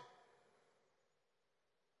worship,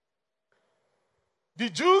 the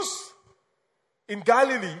Jews in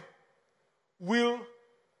Galilee will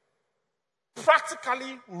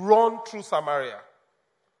practically run through Samaria.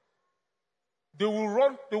 They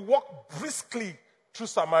walk briskly through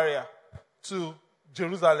Samaria to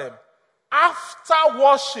Jerusalem. After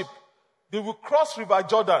worship, they will cross River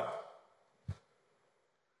Jordan.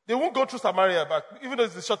 They won't go through Samaria, but even though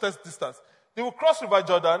it's the shortest distance, they will cross River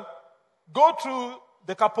Jordan, go through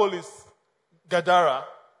Decapolis, Gadara,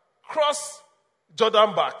 cross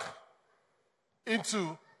Jordan back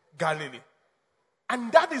into Galilee.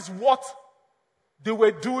 And that is what they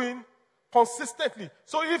were doing consistently.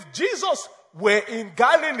 So if Jesus were in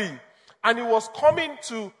Galilee and he was coming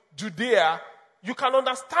to Judea, you can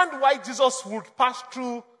understand why Jesus would pass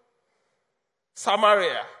through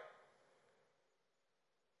Samaria.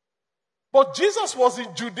 But Jesus was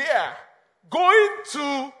in Judea, going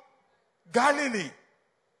to Galilee.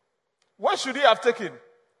 What should he have taken?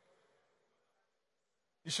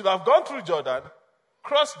 He should have gone through Jordan,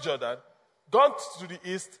 crossed Jordan, gone to the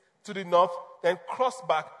east, to the north, then crossed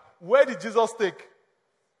back. Where did Jesus take?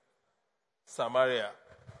 Samaria.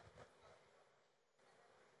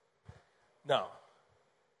 Now,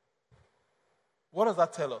 what does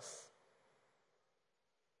that tell us?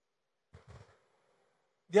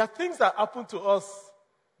 There are things that happen to us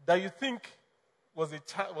that you think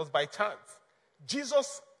was by chance.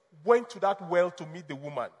 Jesus went to that well to meet the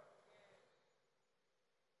woman.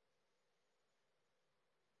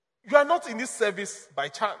 You are not in this service by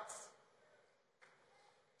chance.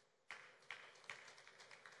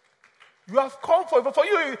 You have come for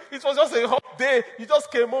you, it was just a hot day. You just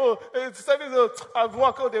came home, service at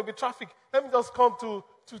work, there will be traffic. Let me just come to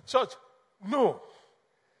church. No.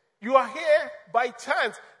 You are here by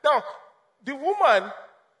chance. Now, the woman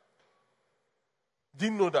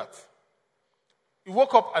didn't know that. He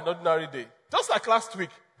woke up an ordinary day. Just like last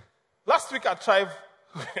week. Last week at Tribe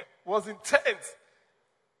was intense.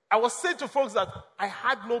 I was saying to folks that I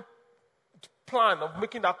had no plan of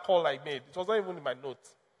making that call I made. It was not even in my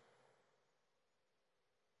notes.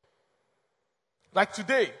 Like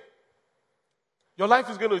today, your life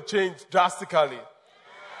is going to change drastically.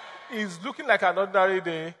 It's looking like an ordinary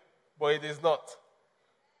day, but it is not.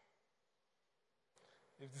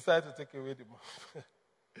 You've decided to take away the map.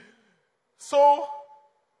 So,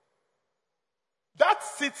 that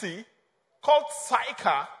city called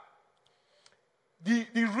Sychar,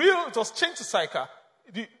 it was changed to Sychar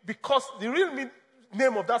because the real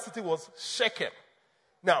name of that city was Shechem.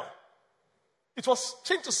 Now, it was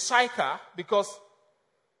changed to Sychar because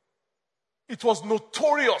it was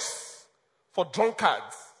notorious for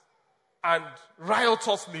drunkards and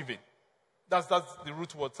riotous living. That's the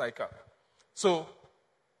root word Sychar. So,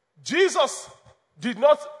 Jesus did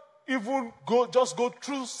not even go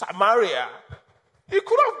through Samaria. He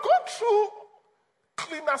could have gone through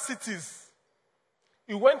cleaner cities.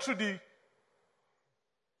 He went through the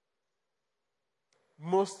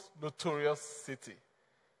most notorious city.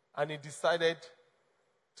 And he decided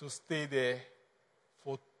to stay there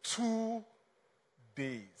 2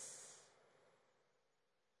 days.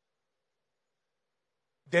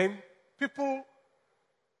 Then people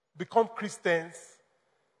become Christians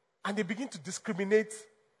and they begin to discriminate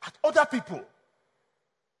at other people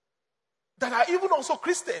that are even also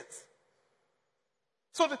Christians.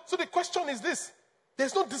 So the question is this. The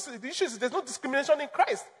issue is there's no discrimination in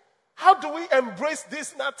Christ. How do we embrace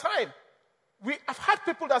this in our time? I've had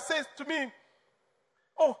people that say to me,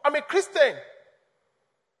 oh, I'm a Christian,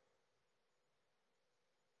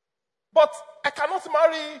 but I cannot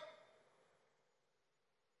marry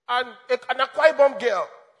an Akwa Ibom girl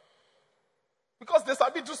because they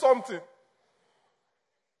sabi do something.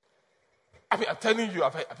 I mean, I'm telling you,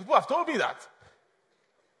 people have told me that.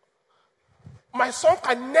 My son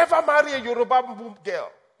can never marry a Yoruba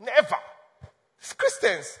girl. Never. It's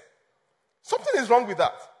Christians. Something is wrong with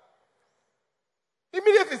that.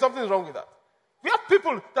 Immediately, something is wrong with that. We have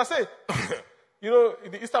people that say,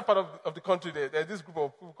 in the eastern part of the country, there's this group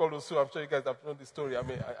of people called Osu. I'm sure you guys have known this story. I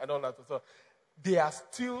mean, I don't know. So they are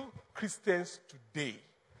still Christians today.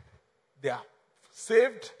 They are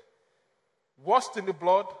saved, washed in the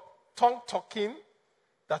blood, tongue-talking,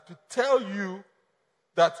 that will tell you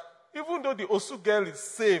that even though the Osu girl is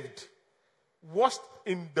saved, washed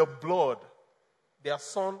in the blood, their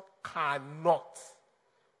son cannot,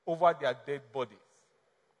 over their dead bodies,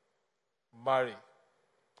 marry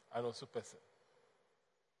an Osu person.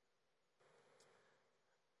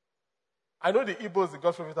 I know the Igbos, the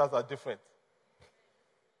God prophets are different.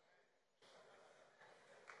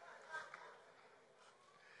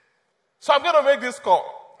 So I'm going to make this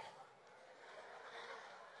call,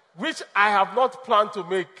 which I have not planned to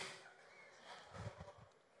make.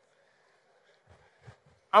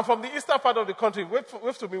 I'm from the eastern part of the country. Wave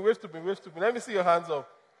to me. Let me see your hands up.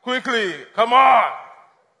 Quickly. Come on.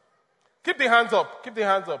 Keep the hands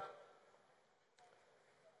up.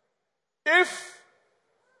 If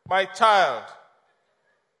my child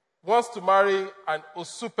wants to marry an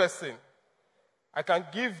Osu person, I can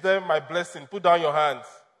give them my blessing. Put down your hands.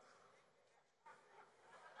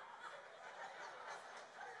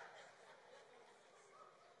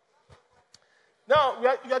 Now,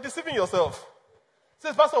 you are deceiving yourself.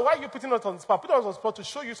 Says, Pastor, why are you putting us on the spot? Put us on the spot to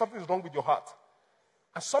show you something is wrong with your heart.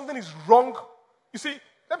 And something is wrong. You see,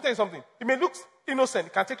 let me tell you something. It may look innocent.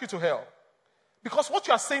 It can take you to hell. Because what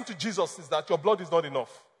you are saying to Jesus is that your blood is not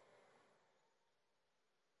enough.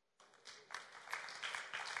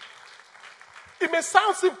 It may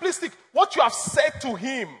sound simplistic. What you have said to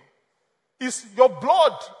him is your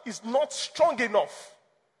blood is not strong enough.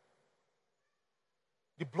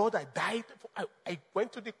 The blood I died for, I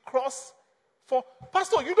went to the cross for.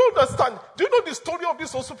 Pastor, you don't understand. Do you know the story of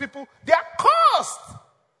these Osu people? They are cursed.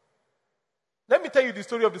 Let me tell you the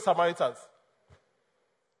story of the Samaritans.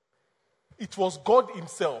 It was God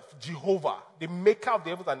himself, Jehovah, the maker of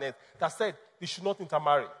the heavens and earth, that said they should not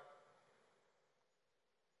intermarry.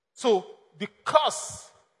 So the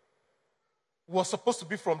curse was supposed to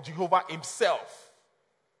be from Jehovah himself.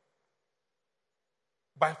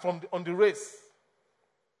 On the race.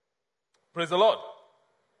 Praise the Lord.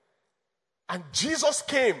 And Jesus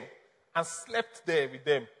came and slept there with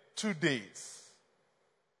them 2 days.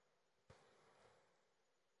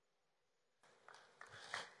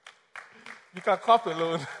 You can clap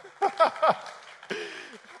alone.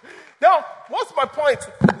 Now, what's my point?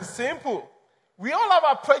 It's simple. We all have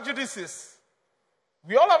our prejudices.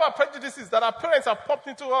 That our parents have popped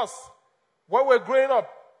into us when we're growing up.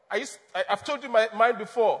 I've told you mine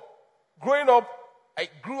before. Growing up, I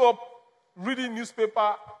grew up reading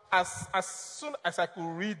newspaper as soon as I could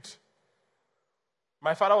read.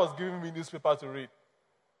 My father was giving me newspaper to read.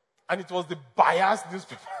 And it was the biased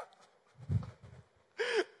newspaper.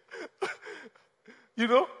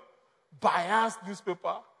 Biased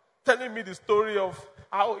newspaper. Telling me the story of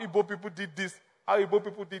how Igbo people did this, how Igbo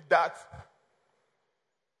people did that.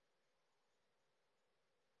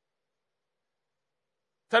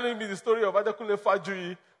 Telling me the story of Adekunle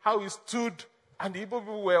Fajui, how he stood and the Igbo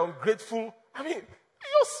people were ungrateful. I mean, I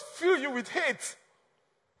just fill you with hate.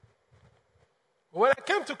 When I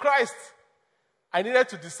came to Christ, I needed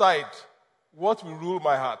to decide what will rule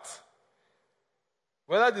my heart.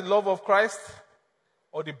 Whether the love of Christ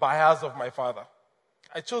or the bias of my father.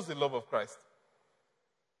 I chose the love of Christ.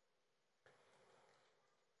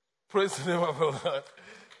 Praise the name of the Lord.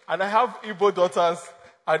 And I have Igbo daughters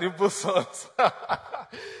and Igbo sons.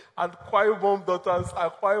 And Akwa Ibom daughters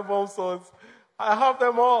and Akwa Ibom sons. I have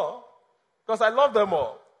them all. Because I love them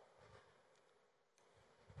all.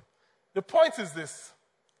 The point is this.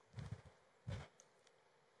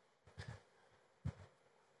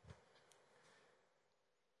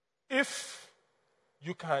 If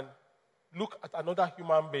you can look at another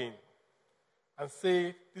human being and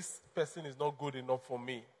say, this person is not good enough for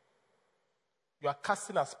me. You are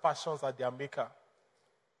casting aspersions at their maker.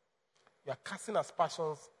 You are casting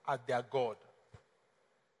aspersions at their God.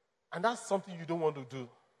 And that's something you don't want to do.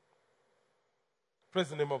 Praise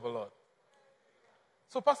the name of the Lord.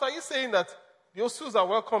 So, Pastor, are you saying that the Osus are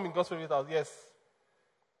welcome in God's favorite house? Yes.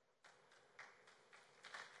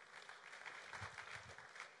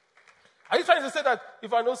 Are you trying to say that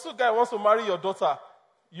if an Osu guy wants to marry your daughter,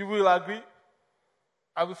 you will agree?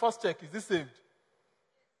 I will first check, is this saved?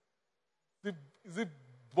 Is it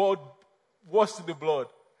blood, washed in the blood?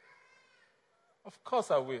 Of course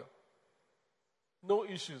I will. No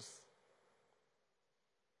issues.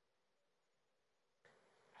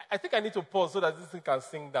 I think I need to pause so that this thing can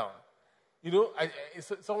sink down. You know,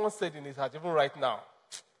 someone said in his heart, even right now,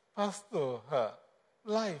 Pastor,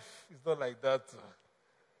 life is not like that.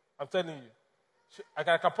 I'm telling you. I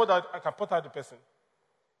can point out the person.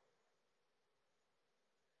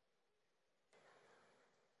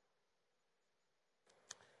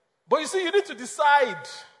 But you see, you need to decide,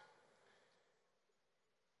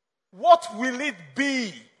 what will it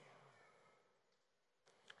be?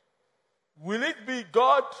 Will it be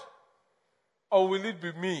God or will it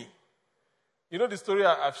be me? You know the story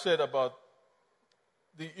I've shared about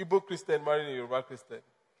the Igbo Christian marrying a Yoruba Christian?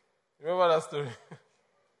 Remember that story?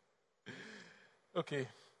 Okay.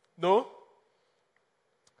 No?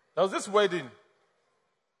 There was this wedding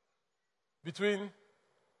between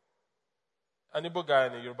an Igbo guy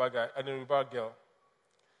and a Yoruba guy and a Yoruba girl.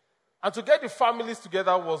 And to get the families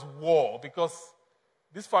together was war, because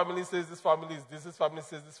this family says this family is this family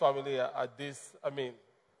says this family are this,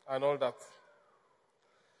 and all that.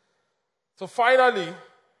 So finally,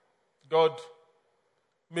 God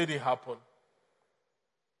made it happen.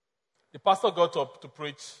 The pastor got up to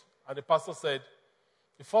preach, and the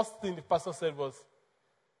first thing the pastor said was,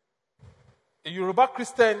 a Yoruba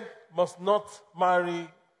Christian must not marry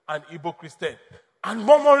an Igbo Christian. And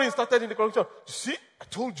murmuring started in the congregation. You see, I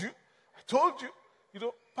told you. You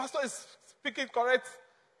know, pastor is speaking correct.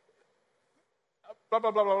 Blah,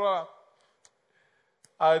 blah, blah, blah, blah.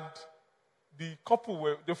 And the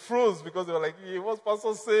couple they froze because they were like, yeah, what's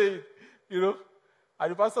pastor saying? You know?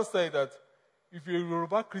 And the pastor said that if you're a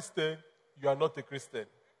Yoruba Christian, you are not a Christian.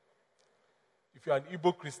 If you're an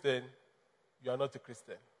Igbo Christian, you are not a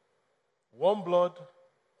Christian. One blood,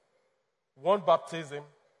 one baptism,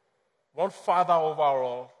 one Father over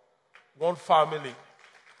all, one family.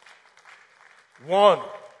 One.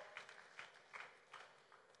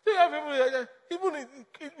 You have people, even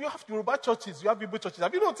you have Yoruba churches, you have Igbo churches.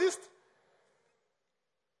 Have you noticed?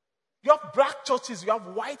 You have black churches, you have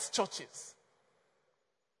white churches.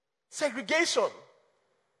 Segregation.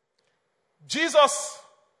 Jesus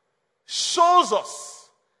shows us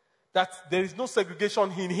that there is no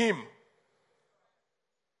segregation in him.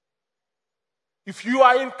 If you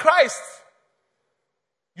are in Christ,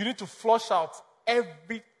 you need to flush out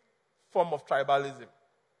every form of tribalism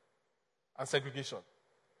and segregation.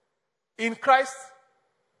 In Christ,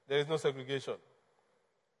 there is no segregation.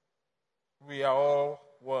 We are all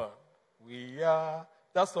one.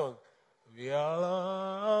 That song. We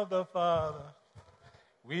are of the Father.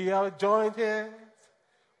 We are joined hands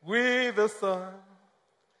with the Son.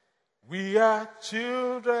 We are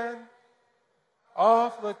children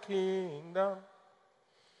of the kingdom.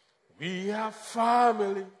 We are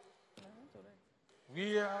family.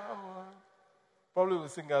 We are one. Probably we'll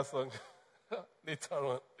sing that song later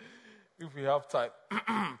on if we have time.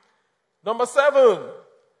 Number 7,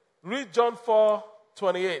 read John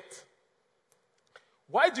 4:28.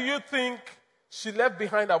 Why do you think she left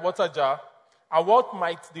behind a water jar, and what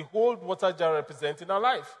might the whole water jar represent in her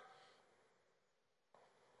life?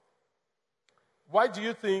 Why do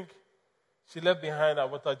you think she left behind a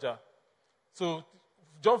water jar? So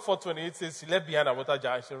John 4:28 says she left behind a water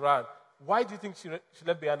jar and she ran. Why do you think she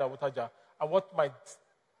left behind a water jar? And what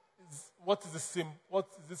is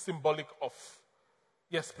this symbolic of?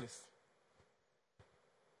 Yes, please.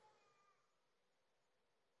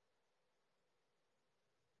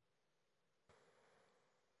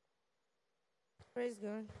 Praise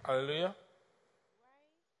God. Hallelujah.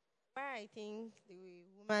 Why I think the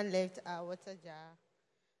woman left her water jar,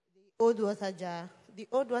 the old water jar. The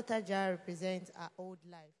old water jar represents her old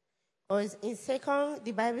life. Because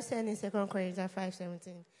the Bible said in 2 Corinthians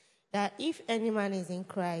 5:17, that if any man is in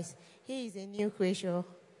Christ, he is a new creature.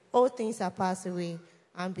 All things are passed away,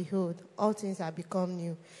 and behold, all things are become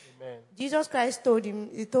new. Amen. Jesus Christ told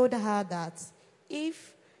her that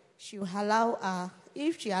if she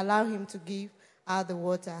allow him to give her the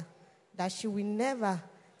water, that she will never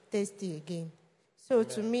thirsty again. So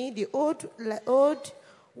to me, the old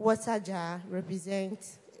water jar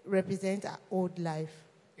represents our old life.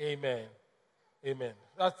 Amen. Amen.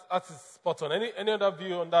 That is spot on. Any other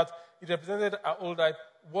view on that? It represented her old life,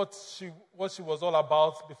 what she was all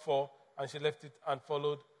about before, and she left it and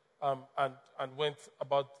followed and went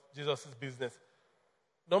about Jesus' business.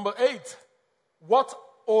 Number 8, what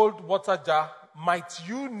old water jar might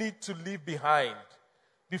you need to leave behind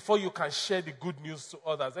before you can share the good news to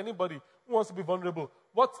others? Anybody who wants to be vulnerable,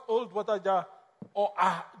 what old water jar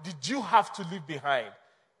did you have to leave behind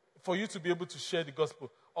for you to be able to share the gospel?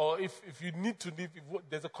 Or if you need to leave, if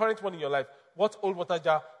there's a current one in your life, what old water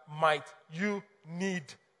jar might you need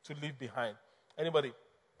to leave behind? Anybody?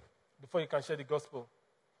 Before you can share the gospel.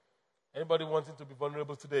 Anybody wanting to be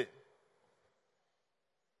vulnerable today?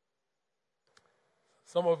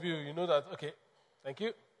 Some of you, you know that. Okay, thank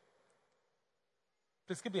you.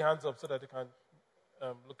 Please keep your hands up so that they can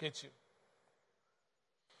locate you.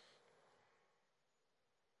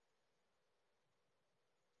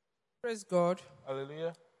 Praise God.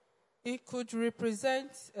 Hallelujah. It could represent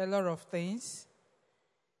a lot of things.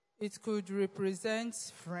 It could represent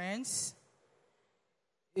friends.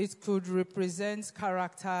 It could represent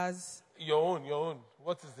characters. Your own.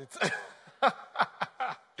 What is it?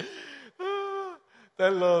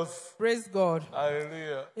 Tell us. Praise God.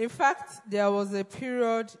 Hallelujah. In fact, there was a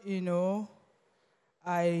period,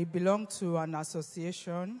 I belonged to an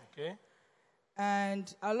association. Okay.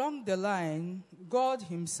 And along the line, God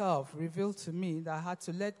himself revealed to me that I had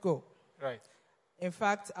to let go. Right. In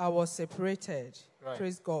fact, I was separated. Right.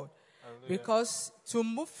 Praise God. Hallelujah. Because to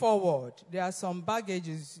move forward, there are some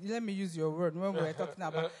baggages. Let me use your word when we're talking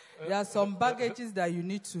about. There are some baggages that you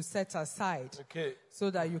need to set aside. Okay. So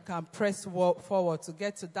that you can press forward to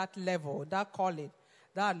get to that level, that calling,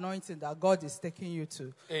 that anointing that God is taking you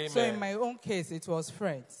to. Amen. So in my own case, it was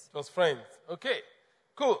friends. It was friends. Okay.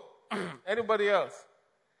 Cool. Anybody else?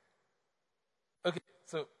 Okay.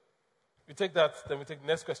 So we take that, then we take the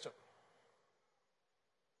next question.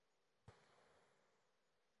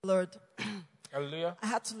 Lord, Hallelujah. I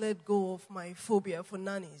had to let go of my phobia for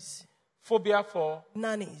nannies. Phobia for?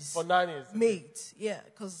 Nannies. For nannies. Maids, yeah.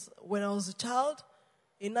 Because when I was a child,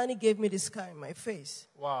 a nanny gave me the scar in my face.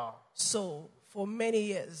 Wow. So for many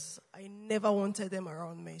years, I never wanted them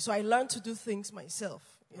around me. So I learned to do things myself.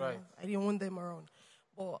 You know? I didn't want them around.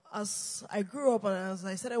 But as I grew up and as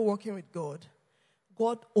I started working with God,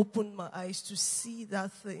 God opened my eyes to see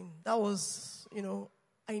that thing. That was,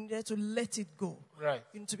 I needed to let it go. Right.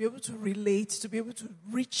 To be able to relate, to be able to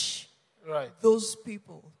reach those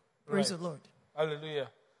people. Praise the Lord. Hallelujah.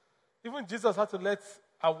 Even Jesus had to let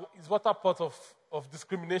his water pot of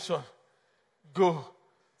discrimination go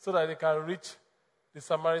so that they can reach the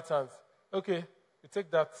Samaritans. Okay, we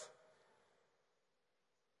take that.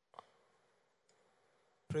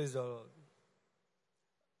 Praise the Lord.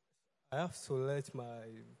 I have to let my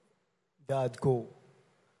dad go.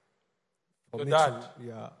 Your dad?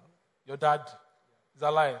 Yeah. Your dad is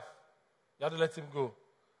alive. You have to let him go.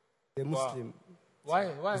 A Muslim. Wow.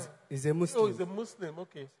 Why? He's a Muslim. Oh, he's a Muslim.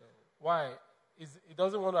 Okay. Why? He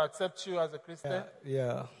doesn't want to accept you as a Christian?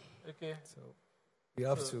 Yeah. Okay. So you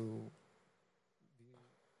have to be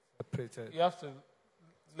separated. You have to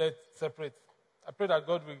separate. I pray that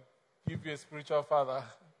God will give you a spiritual father.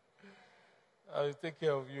 I will take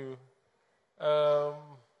care of you.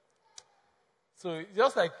 So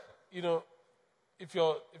just like, if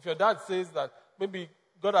your dad says that maybe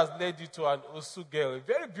God has led you to an Osu girl, a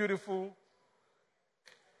very beautiful,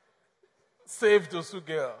 saved Osu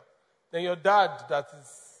girl, then your dad that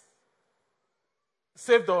is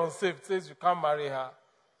saved or unsaved says you can't marry her,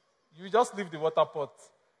 you just leave the water pot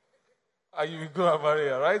and you will go and marry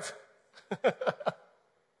her, right?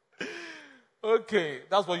 Okay,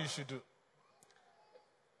 that's what you should do.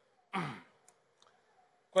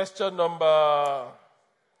 Question number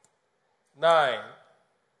 9.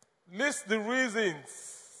 List the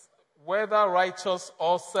reasons, whether righteous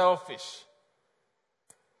or selfish,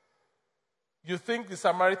 you think the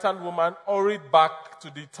Samaritan woman hurried back to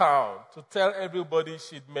the town to tell everybody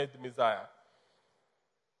she'd met the Messiah.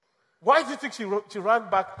 Why do you think she ran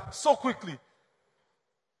back so quickly?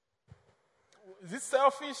 Is it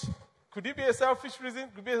selfish? Could it be a selfish reason?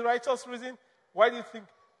 Could it be a righteous reason? Why do you think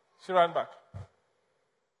she ran back?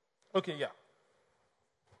 Okay, yeah.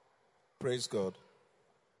 Praise God.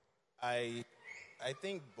 I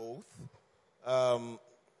think both.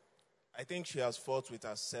 I think she has fought with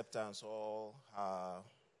acceptance all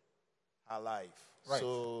her life. Right.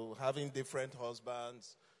 So having different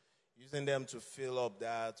husbands, using them to fill up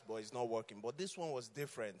that, but it's not working. But this one was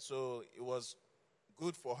different, so it was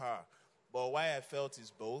good for her. But why I felt is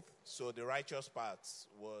both. So the righteous part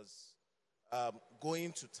was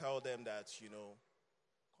going to tell them that,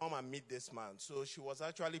 come and meet this man. So she was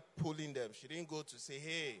actually pulling them. She didn't go to say,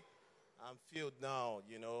 hey, I'm filled now,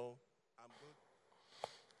 I'm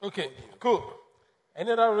good. Okay, cool.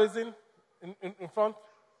 Any other reason in front?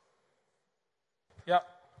 Yeah.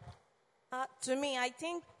 To me, I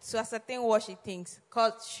think to ascertain what she thinks,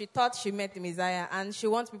 because she thought she met the Messiah, and she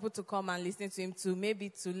wants people to come and listen to him maybe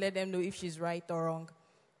to let them know if she's right or wrong,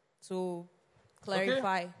 to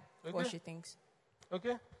clarify what she thinks.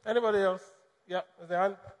 Okay. Anybody else? Yeah, there's the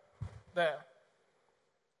hand there.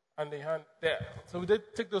 And the hand there. So we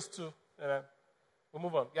did take those two, and we'll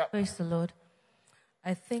move on. Yeah. Praise the Lord.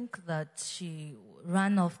 I think that she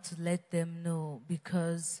ran off to let them know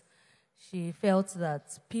because she felt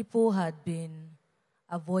that people had been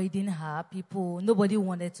avoiding her. Nobody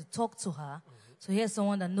wanted to talk to her. Mm-hmm. So here's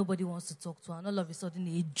someone that nobody wants to talk to, and all of a sudden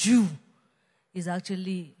a Jew is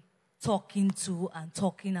actually talking to and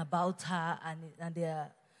talking about her, and they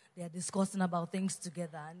are discussing about things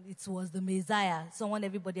together. And it was the Messiah, someone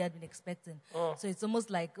everybody had been expecting. Oh. So it's almost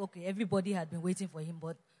like, okay, everybody had been waiting for him,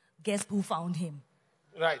 but guess who found him?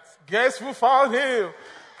 Right. Guess who found him?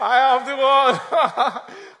 I am the one.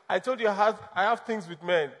 I told you I have things with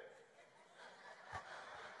men.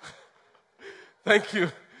 Thank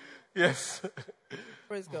you. Yes.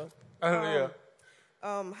 Praise God. Hallelujah.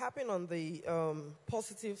 Happening on the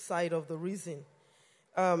positive side of the reason.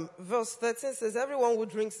 Verse 13 says, everyone who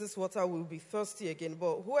drinks this water will be thirsty again,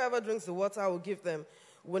 but whoever drinks the water I will give them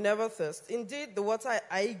will never thirst. Indeed, the water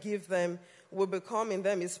I give them will become in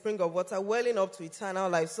them a spring of water welling up to eternal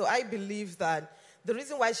life. So I believe that the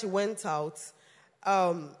reason why she went out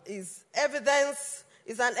is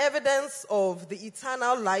an evidence of the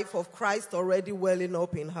eternal life of Christ already welling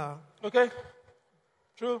up in her. Okay.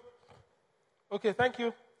 True. Okay, thank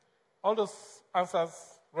you. All those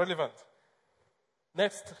answers relevant.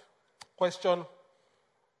 Next question.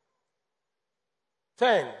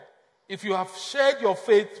 10. If you have shared your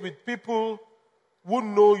faith with people who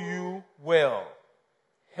know you well,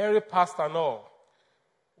 hairy past and all,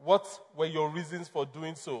 what were your reasons for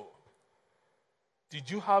doing so? Did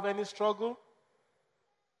you have any struggle?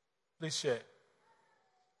 Please share.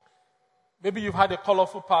 Maybe you've had a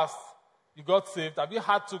colorful past. You got saved. Have you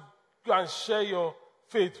had to go and share your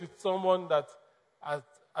faith with someone that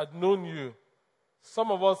had known you?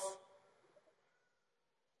 Some of us,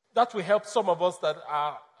 that will help some of us that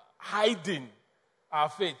are hiding our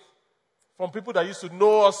faith from people that used to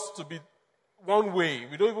know us to be one way.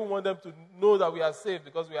 We don't even want them to know that we are saved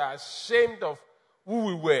because we are ashamed of who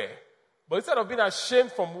we were. But instead of being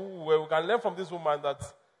ashamed from who we were, we can learn from this woman that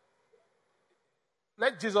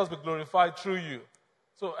let Jesus be glorified through you.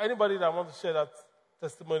 So anybody that wants to share that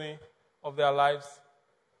testimony of their lives,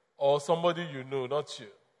 or somebody you know, not you.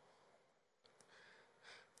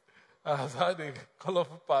 I've had a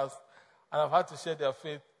colorful past, and I've had to share their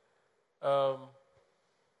faith.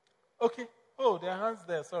 Okay. Oh, there are hands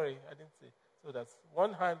there. Sorry, I didn't see. So that's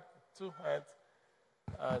one hand, two hands,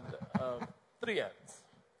 and 3 hands.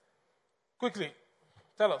 Quickly,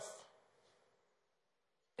 tell us.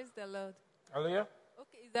 Praise the Lord. Hallelujah.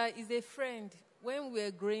 Okay, is a friend. When we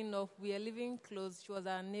were growing up, we were living close. She was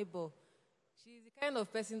our neighbor. She's the kind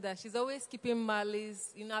of person that she's always keeping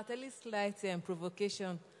malice, at least slight and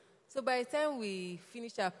provocation. So by the time we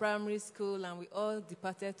finished our primary school and we all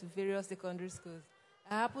departed to various secondary schools,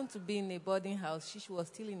 I happened to be in a boarding house. She was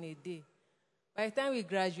still in a day. By the time we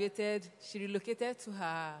graduated, she relocated to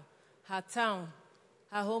her town,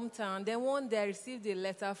 her hometown. Then one day I received a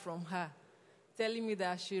letter from her telling me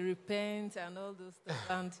that she repents and all those stuff.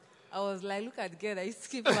 And I was like, look at the girl that used to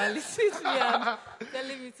keep malice with me and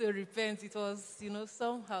telling me to repent. It was,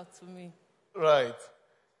 somehow to me. Right.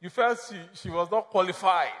 You felt she was not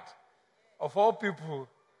qualified of all people.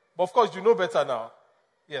 But of course, you know better now.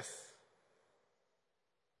 Yes.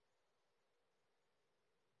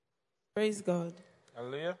 Praise God.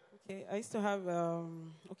 Hallelujah. Okay, I used to have, I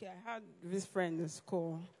had this friend in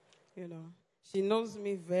school, She knows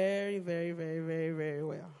me very, very, very, very, very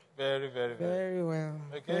well. Very, very, very. Very well.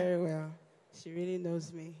 Okay. Very well. She really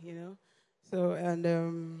knows me, So, and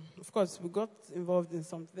of course, we got involved in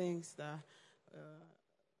some things that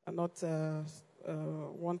are not,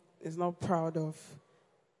 one is not proud of.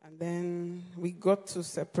 And then we got to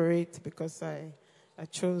separate because I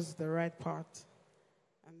chose the right path.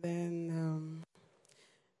 And then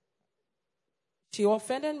she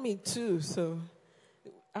offended me too, so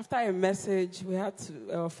after a message, we had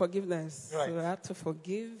to, forgiveness. Right. So I had to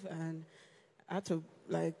forgive and I had to,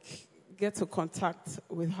 get to contact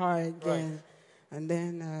with her again. Right. And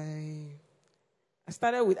then I I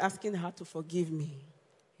started with asking her to forgive me,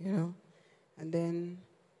 you know. And then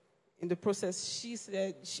in the process, she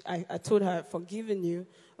said, I told her, I've forgiven you.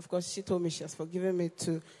 Of course, she told me she has forgiven me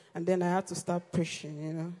too. And then I had to start preaching,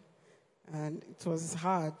 you know. And it was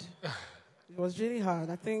hard. It was really hard.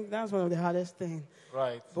 I think that's one of the hardest things.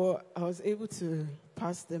 Right. But I was able to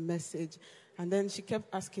pass the message. And then she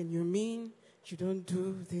kept asking, you mean you don't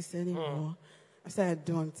do this anymore? I said, I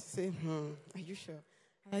don't. She said, are you sure?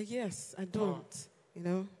 I'm like, yes, I don't. You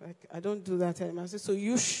know, like, I don't do that anymore. I said, so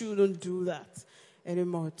you shouldn't do that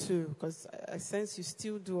anymore too, because I sense you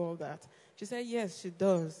still do all that. She said, yes, she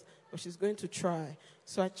does, but she's going to try.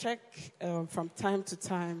 So I check from time to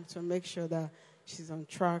time to make sure that she's on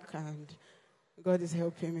track, and God is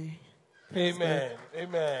helping me. Amen.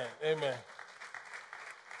 Amen. Amen.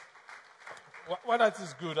 Well, that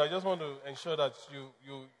is good. I just want to ensure that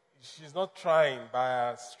she's not trying by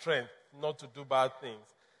her strength not to do bad things.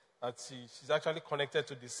 That she's actually connected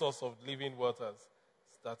to the source of living waters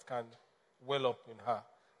that can well up in her.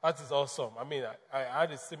 That is awesome. I mean, I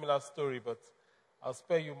had a similar story, but I'll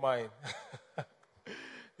spare you mine.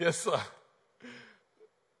 Yes, sir.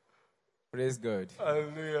 Praise God.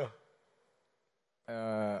 Hallelujah.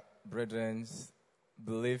 Brethren,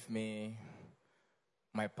 believe me,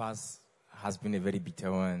 my past has been a very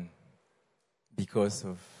bitter one because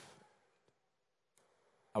of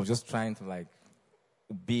I was just trying to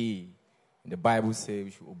obey. The Bible says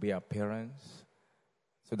we should obey our parents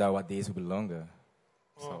so that our days will be longer.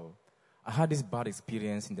 So I had this bad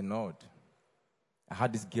experience in the north. I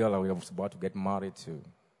had this girl I was about to get married to.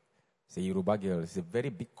 It's a Yoruba girl. She's a very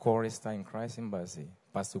big chorister in Christ Embassy.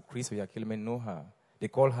 Pastor Chris Oyakilme know her. They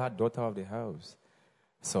call her daughter of the house.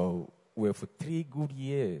 So we were for 3 good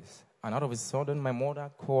years. And out of a sudden, my mother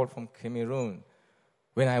called from Cameroon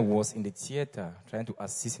when I was in the theater trying to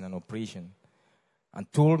assist in an operation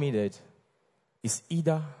and told me that it's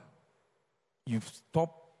either you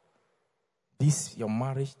stop this, your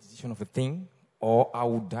marriage decision of a thing, or I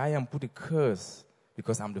will die and put a curse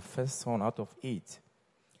because I'm the first son out of 8.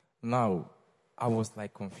 Now, I was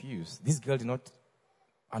confused. This girl did not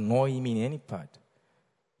annoy me in any part.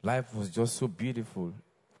 Life was just so beautiful.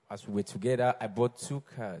 As we were together, I bought 2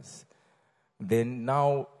 cars. Then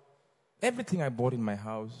now, everything I bought in my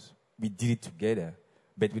house, we did it together.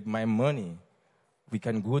 But with my money, we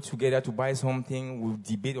can go together to buy something, we'll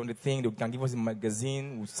debate on the thing, they can give us a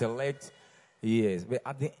magazine, we'll select. Yes, but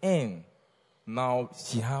at the end, now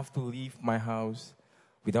she have to leave my house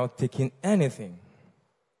without taking anything.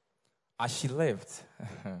 As she left,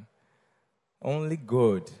 only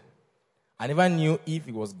God. I never knew if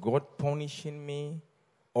it was God punishing me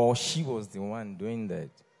or she was the one doing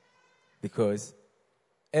that. Because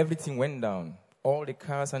everything went down, all the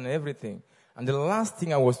cars and everything. And the last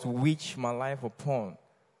thing I was to wish my life upon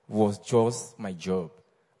was just my job.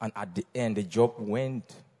 And at the end, the job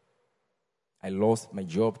went. I lost my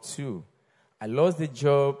job too. I lost the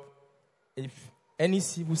job. If any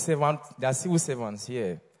civil servant, there are civil servants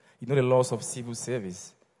here. You know the loss of civil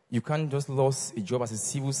service. You can't just lose a job as a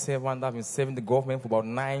civil servant. I've been serving the government for about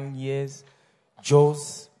 9 years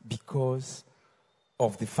just because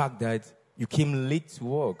of the fact that you came late to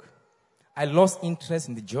work. I lost interest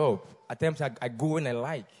in the job. At times I go when I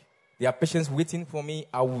like. There are patients waiting for me.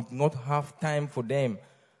 I would not have time for them.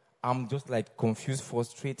 I'm just confused,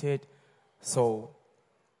 frustrated. So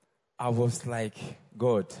I was like,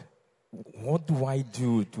 God, what do I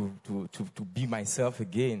do to be myself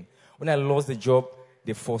again? When I lost the job,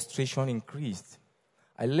 the frustration increased.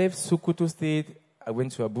 I left Sokoto State. I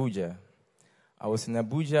went to Abuja. I was in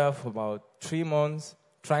Abuja for about 3 months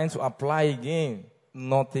trying to apply again.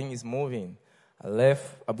 Nothing is moving. I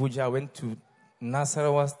left Abuja. I went to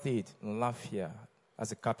Nasarawa State, Lafia,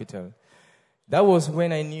 as a capital. That was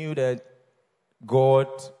when I knew that God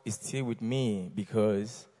is still with me,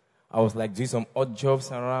 because I was doing some odd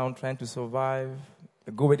jobs around, trying to survive. I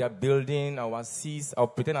go where they're building, I'll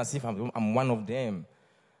pretend as if I'm one of them,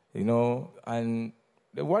 you know. And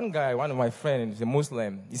the one guy, one of my friends, a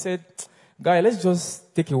Muslim, he said, "Guy, let's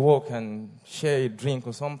just take a walk and share a drink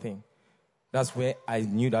or something." That's where I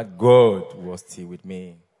knew that God was still with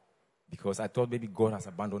me, because I thought maybe God has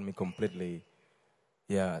abandoned me completely.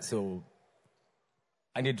 Yeah, so,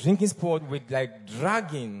 and the drinking spot with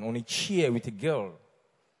dragging on a chair with a girl.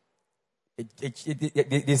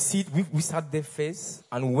 They sit, we sat there first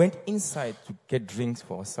and went inside to get drinks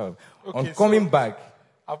for ourselves. Okay, on coming back,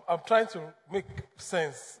 I'm trying to make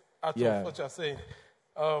sense out of what you're saying,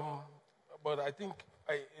 but I think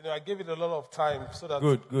I gave it a lot of time so that.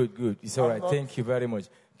 Good. It's all right. Thank you very much.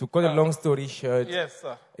 To cut a long story short, yes,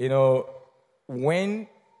 sir. When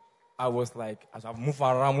I was like, as I move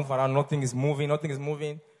around, nothing is moving.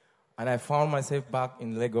 And I found myself back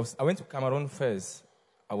in Lagos. I went to Cameroon first.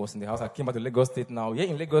 I was in the house. I came back to Lagos State now. Here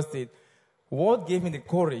in Lagos State, what gave me the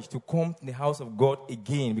courage to come to the house of God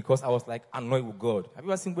again? Because I was like annoyed with God. Have you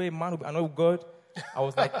ever seen where a man will be annoyed with God? I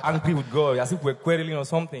was like angry with God, as if we were quarreling or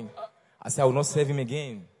something. I said, I will not serve him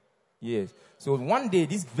again. Yes. So one day,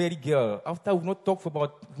 this very girl, after we've not talked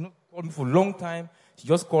called me for a long time, she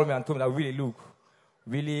just called me and told me that,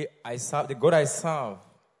 really, I serve, the God I serve,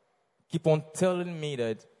 keep on telling me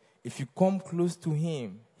that if you come close to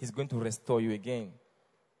him, he's going to restore you again.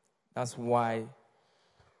 That's why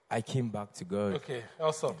I came back to God. Okay,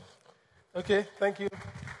 awesome. Okay, thank you.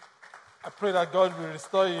 I pray that God will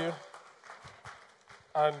restore you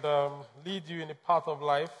and lead you in a path of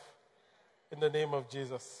life in the name of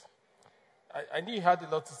Jesus. I knew he had a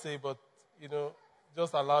lot to say, but,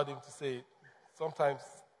 just allowed him to say it. Sometimes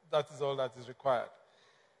that is all that is required.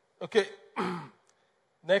 Okay,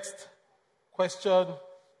 next question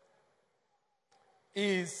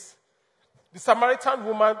is, the Samaritan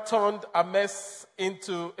woman turned a mess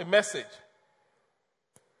into a message.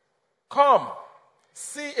 Come,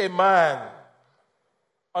 see a man.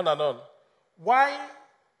 On and on. Why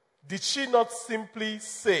did she not simply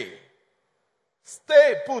say,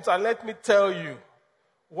 stay put and let me tell you?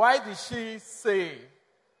 Why did she say,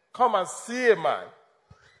 come and see a man?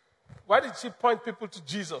 Why did she point people to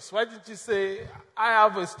Jesus? Why did she say, I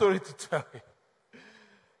have a story to tell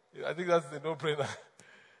you? I think that's a no-brainer.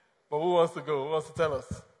 But who wants to go? Who wants to tell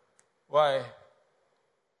us? Why?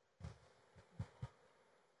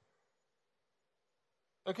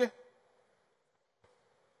 Okay.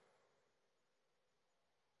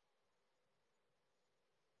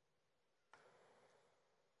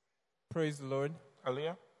 Praise the Lord.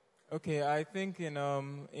 Hallelujah. Okay, I think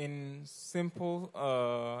in simple,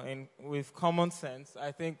 with common sense,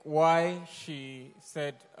 I think why she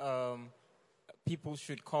said people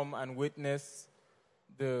should come and witness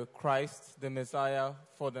the Christ, the Messiah,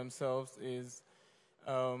 for themselves is,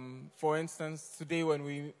 for instance, today when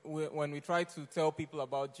we try to tell people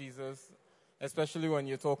about Jesus, especially when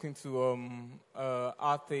you're talking to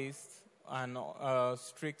atheists and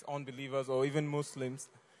strict unbelievers or even Muslims,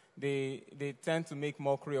 they tend to make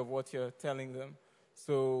mockery of what you're telling them.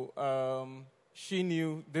 So she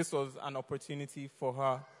knew this was an opportunity for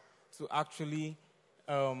her to actually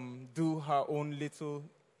do her own little,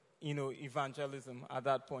 evangelism at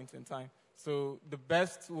that point in time. So the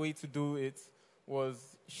best way to do it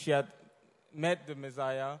was she had met the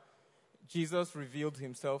Messiah. Jesus revealed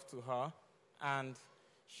himself to her, and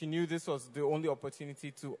she knew this was the only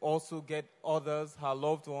opportunity to also get others, her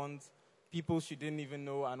loved ones, people she didn't even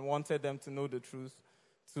know and wanted them to know the truth,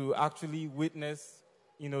 to actually witness,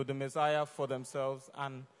 the Messiah for themselves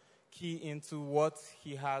and key into what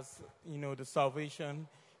he has, the salvation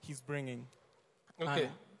he's bringing. Okay.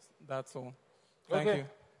 And that's all. Thank you.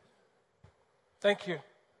 Thank you.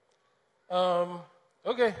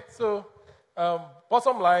 Okay, so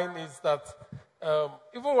bottom line is that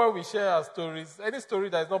even when we share our stories, any story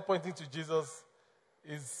that is not pointing to Jesus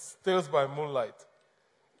is tales by moonlight.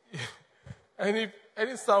 Any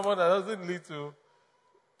sermon that doesn't lead to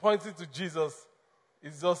pointing to Jesus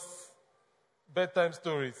is just bedtime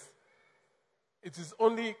stories. It is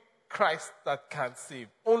only Christ that can save.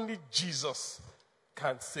 Only Jesus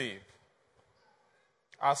can save.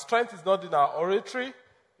 Our strength is not in our oratory,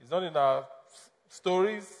 it's not in our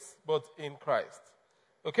stories, but in Christ.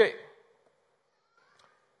 Okay.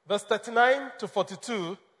 Verse 39 to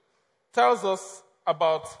 42 tells us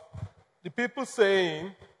about the people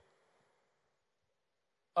saying,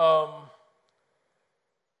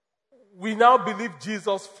 we now believe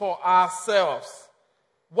Jesus for ourselves.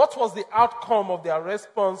 What was the outcome of their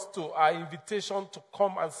response to our invitation to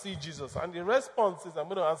come and see Jesus? And the response is, I'm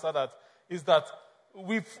going to answer that, is that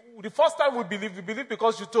the first time we believe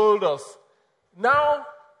because you told us. Now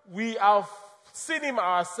we have seen him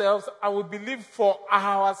ourselves and we believe for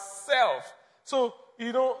ourselves. So,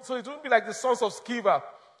 so it wouldn't be like the sons of Sceva,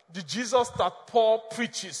 the Jesus that Paul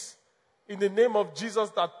preaches. In the name of Jesus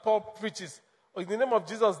that Paul preaches. Or in the name of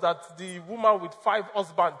Jesus that the woman with 5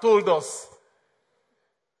 husbands told us.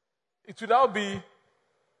 It will now be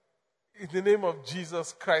in the name of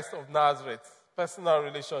Jesus Christ of Nazareth. Personal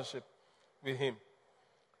relationship with him.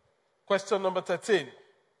 Question number 13.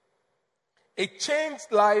 A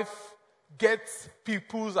changed life gets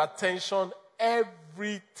people's attention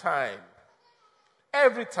every time.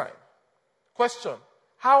 Every time. Question.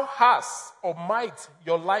 How has or might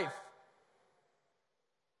your life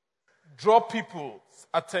draw people's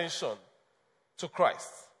attention to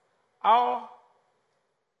Christ? How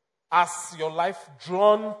Has your life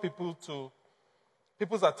drawn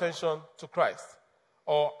people's attention to Christ?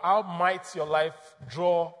 Or how might your life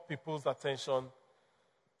draw people's attention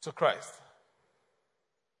to Christ?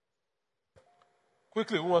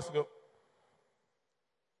 Quickly, who wants to go?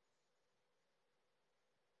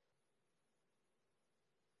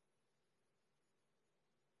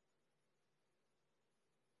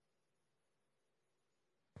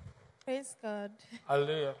 Praise God.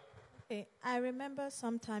 Hallelujah. Okay, I remember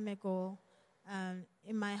some time ago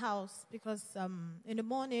in my house, because in the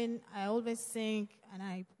morning I always sing and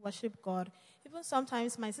I worship God. Even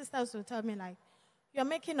sometimes my sisters will tell me, like, you're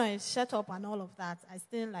making noise, shut up and all of that. I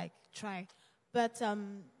still like try. But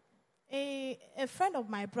a friend of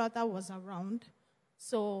my brother was around.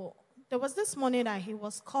 So there was this morning that he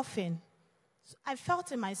was coughing. So I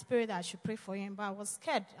felt in my spirit that I should pray for him, but I was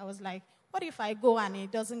scared. I was like, what if I go and he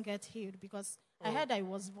doesn't get healed? Because I heard that he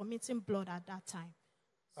was vomiting blood at that time.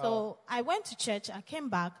 So I went to church, I came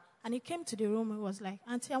back, and he came to the room. He was like,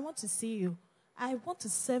 Auntie, I want to see you. I want to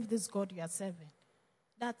serve this God you are serving.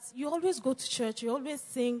 That you always go to church, you always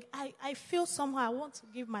sing. I feel somehow I want to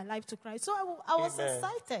give my life to Christ. So I was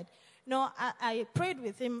excited. You know, I prayed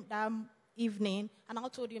with him that evening, and I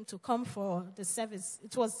told him to come for the service.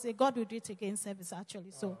 It was a God Will Do It Again service,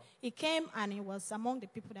 actually. So he came, and he was among the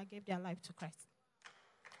people that gave their life to Christ.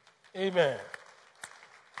 Amen.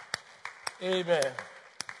 Amen.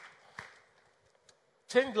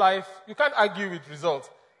 Change life. You can't argue with results.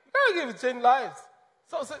 You can't argue with change lives.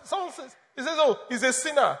 So someone says, he says, oh, he's a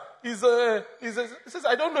sinner. He says,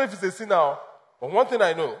 I don't know if he's a sinner, but one thing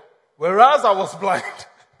I know, whereas I was blind,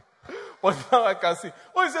 but now I can see.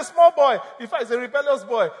 Oh, he's a small boy. In fact, he's a rebellious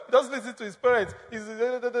boy. He doesn't listen to his parents.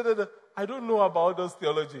 I don't know about those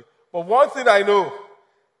theology. But one thing I know,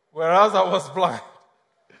 whereas I was blind,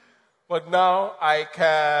 but now I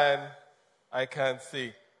can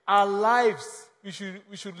see. Our lives, we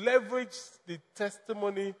should leverage the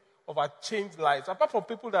testimony of our changed lives. Apart from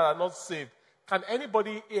people that are not saved, can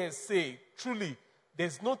anybody here say, truly,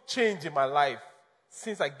 there's no change in my life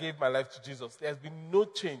since I gave my life to Jesus? There's been no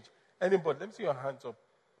change. Anybody? Let me see your hands up.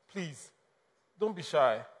 Please, don't be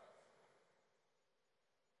shy.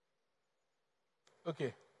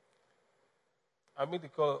 Okay. I'll make the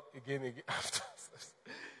call again after.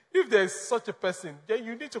 If there's such a person, then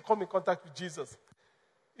you need to come in contact with Jesus.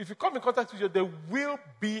 If you come in contact with Jesus, there will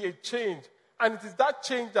be a change. And it is that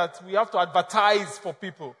change that we have to advertise for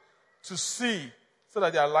people to see so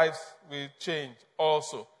that their lives will change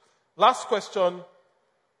also. Last question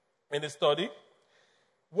in the study.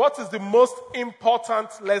 What is the most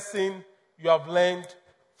important lesson you have learned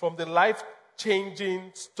from the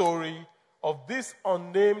life-changing story of this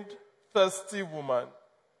unnamed thirsty woman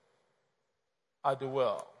at the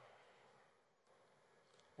well?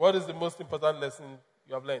 What is the most important lesson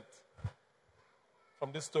you have learned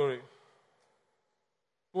from this story?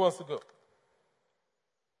 Who wants to go?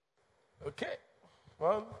 Okay.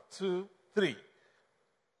 1, 2, 3,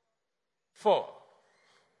 4.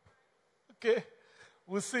 Okay.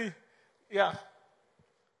 We'll see. Yeah.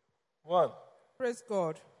 1. Praise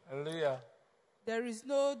God. Hallelujah. There is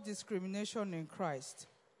no discrimination in Christ.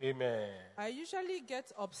 Amen. I usually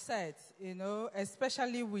get upset,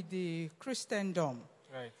 especially with the Christendom.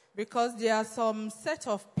 Right. Because there are some set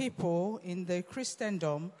of people in the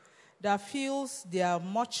Christendom that feels they are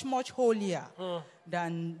much, much holier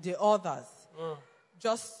than the others.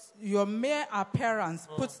 Just your mere appearance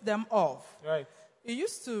puts them off. Right. It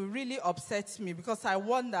used to really upset me because I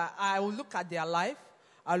wonder, I will look at their life,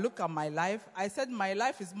 I look at my life. I said my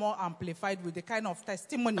life is more amplified with the kind of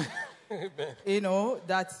testimony, so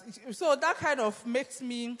that kind of makes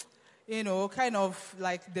me, kind of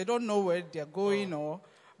like they don't know where they're going,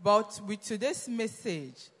 But with today's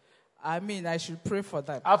message, I should pray for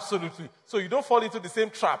them. Absolutely. So you don't fall into the same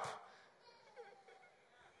trap.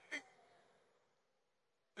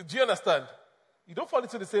 Do you understand? You don't fall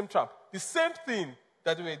into the same trap. The same thing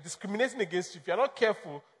that we're discriminating against you, if you're not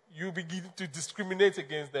careful, you begin to discriminate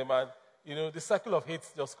against them. And, the cycle of hate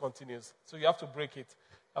just continues. So you have to break it.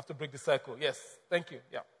 You have to break the cycle. Yes. Thank you.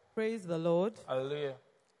 Yeah. Praise the Lord. Hallelujah.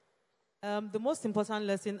 The most important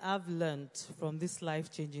lesson I've learned from this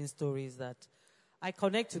life-changing story is that I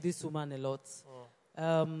connect to this woman a lot.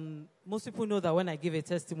 Most people know that when I give a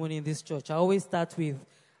testimony in this church, I always start with,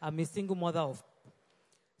 I'm a single mother of.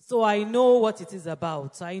 So I know what it is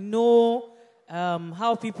about. I know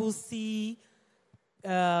how people see,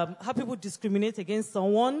 how people discriminate against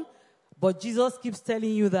someone, but Jesus keeps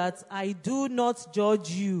telling you that I do not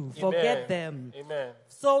judge you. Amen. Forget them. Amen.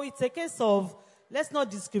 So it's a case of let's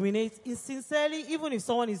not discriminate sincerely, even if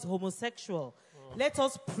someone is homosexual. Let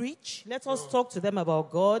us preach. Let us talk to them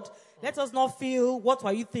about God. Let us not feel, what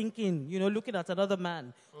were you thinking? Looking at another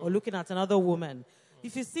man or looking at another woman.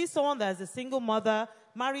 If you see someone that is a single mother,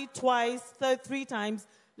 married twice, three times,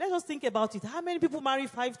 let us think about it. How many people marry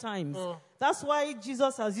 5 times? That's why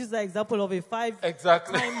Jesus has used the example of a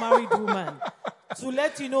 5-time married woman. To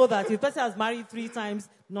let you know that if a person has married 3 times,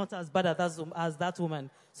 not as bad as that woman.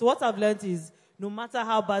 So what I've learned is, no matter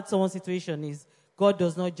how bad someone's situation is, God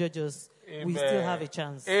does not judge us. Amen. We still have a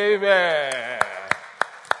chance. Amen.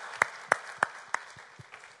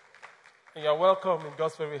 And you're welcome in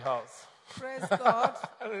God's very house. Praise God.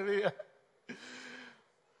 Hallelujah.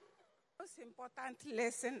 Most important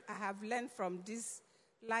lesson I have learned from this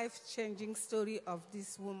life-changing story of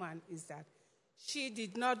this woman is that she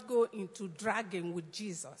did not go into dragging with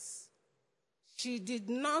Jesus. She did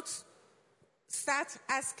not start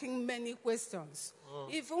asking many questions.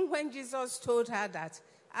 Even when Jesus told her that,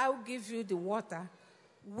 I'll give you the water,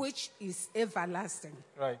 which is everlasting.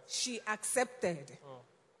 Right. She accepted.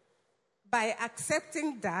 By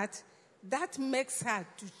accepting that makes her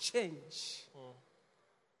to change.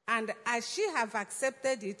 And as she have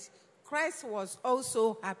accepted it, Christ was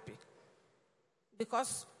also happy.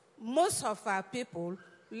 Because most of our people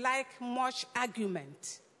like much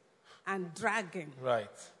argument and dragging. Right.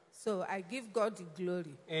 So I give God the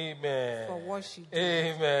glory. Amen. For what she did.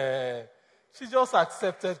 Amen. She just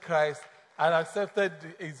accepted Christ and accepted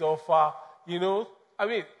his offer.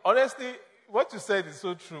 Honestly, what you said is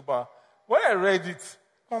so true, but when I read it,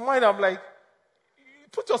 my mind, I'm like,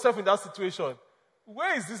 put yourself in that situation.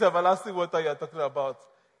 Where is this everlasting water you're talking about?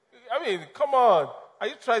 Come on. Are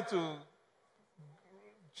you trying to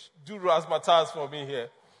do razzmatazz for me here?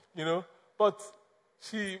 But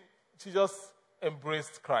she just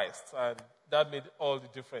embraced Christ, and that made all the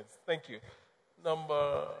difference. Thank you.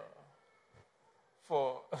 Number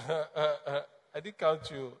 4. I didn't count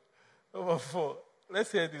you. Number 4.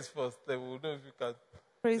 Let's hear this first, then we'll know if you can.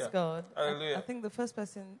 Praise God. Hallelujah. I think the first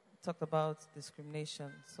person talked about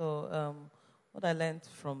discrimination. So what I learned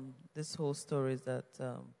from this whole story is that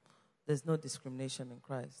there's no discrimination in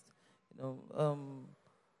Christ.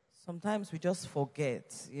 Sometimes we just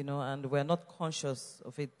forget, and we're not conscious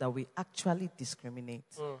of it, that we actually discriminate.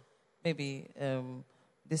 Maybe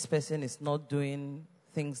this person is not doing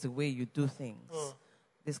things the way you do things.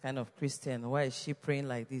 This kind of Christian, why is she praying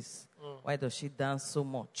like this? Why does she dance so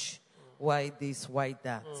much? Why this, why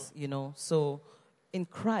that? So in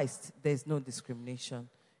Christ, there's no discrimination.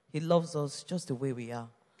 He loves us just the way we are.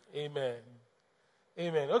 Amen.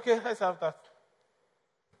 Amen. Okay, let's have that.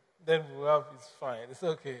 Then we'll have it's fine. It's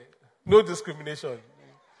okay. No discrimination.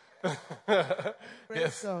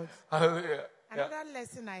 Praise God. Hallelujah. Another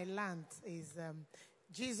lesson I learned is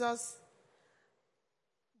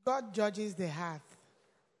God judges the heart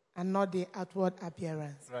and not the outward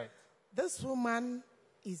appearance. Right. This woman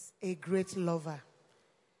is a great lover.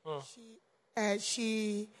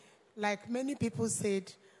 She, like many people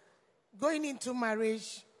said, going into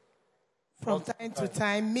marriage from time to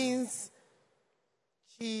time means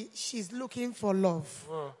she's looking for love.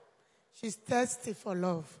 She's thirsty for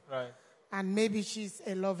love. Right. And maybe she's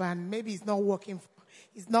a lover and maybe it's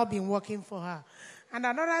not been working for her. And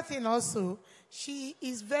another thing also, she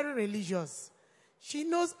is very religious. She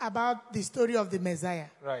knows about the story of the Messiah.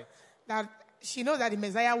 Right. That she knows that the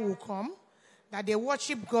Messiah will come, that they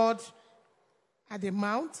worship God at the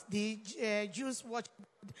mount. The Jews worship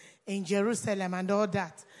God in Jerusalem and all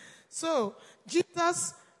that. So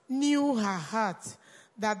Jesus knew her heart,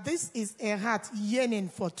 that this is a heart yearning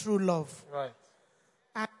for true love. Right.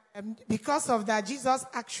 And because of that, Jesus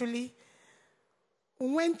actually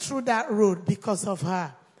went through that road because of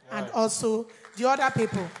her and also the other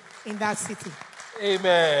people in that city.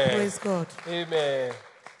 Amen. Praise God. Amen.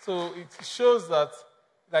 So it shows that,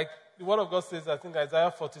 like the word of God says, I think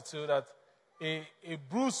Isaiah 42, that a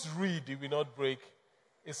bruised reed it will not break,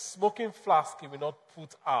 a smoking flask it will not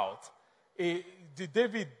put out.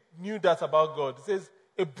 David knew that about God. It says,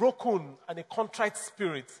 a broken and a contrite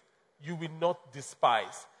spirit you will not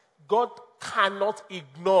despise. God cannot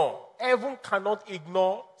ignore, heaven cannot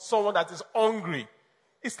ignore someone that is hungry.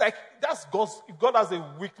 It's like, that's God's, if God has a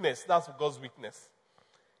weakness, that's God's weakness.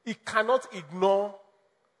 He cannot ignore,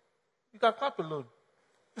 you can clap alone.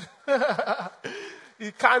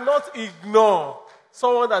 He cannot ignore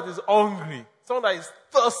someone that is hungry, someone that is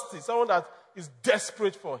thirsty, someone that is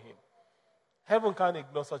desperate for him. Heaven can't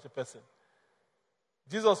ignore such a person.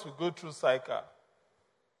 Jesus will go through Sychar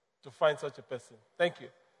to find such a person. Thank you.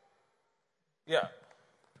 Yeah.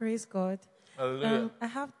 Praise God. Hallelujah. I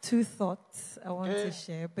have 2 thoughts I want to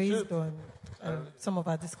share based on some of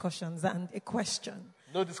our discussions and a question.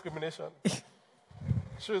 No discrimination.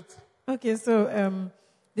 Shoot. Okay, so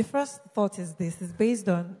the first thought is this. It's based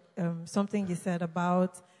on something you said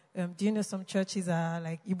about, do you know some churches are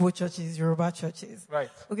like Igbo churches, Yoruba churches? Right.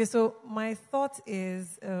 Okay, so my thought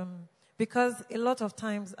is, because a lot of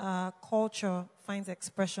times our culture finds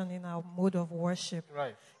expression in our mode of worship.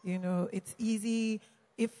 Right. You know, it's easy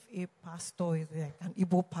if a pastor is like an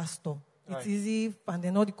Igbo pastor. It's Right. easy, and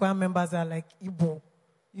then all the choir members are like Igbo.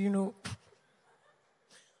 You know,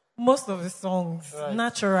 most of the songs Right.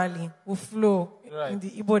 naturally will flow Right. in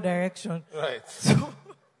the Igbo direction. Right.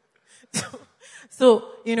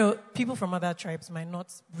 So, you know, people from other tribes might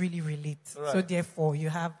not really relate. Right. So, therefore, you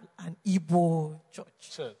have an Igbo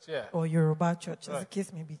church. Yeah. Or Yoruba church, as the Right.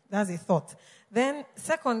 case may be. That's a thought. Then,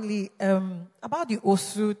 secondly, about the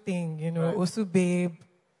Osu thing, you know, Right. Osu babe.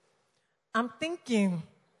 I'm thinking,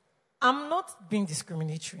 I'm not being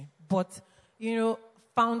discriminatory, but, you know,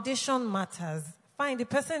 foundation matters. Fine, the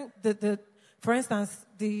person, for instance,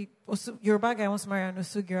 the Osu, Yoruba guy wants to marry an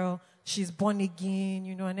Osu girl, she's born again,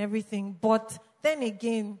 you know, and everything. But then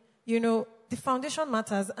again, you know, the foundation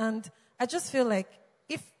matters. And I just feel like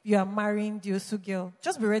if you are marrying the Osu girl,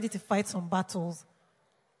 just be ready to fight some battles.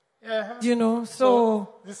 Yeah. You know,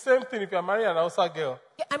 so the same thing if you're marrying an Hausa girl.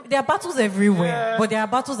 yeah, I mean, there are battles everywhere, Yeah. but there are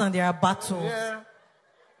battles and there are battles. Yeah.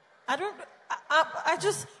 I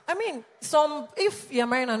mean, if you're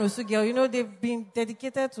marrying an Osu girl, you know, they've been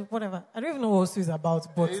dedicated to whatever. I don't even know what Osu is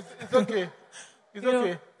about, but. It's okay. It's You know,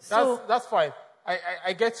 okay. so- That's fine.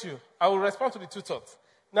 I get you. I will respond to the two thoughts.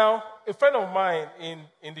 Now, a friend of mine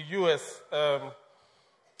in the U.S.,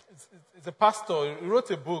 it's a pastor. He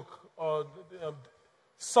wrote a book on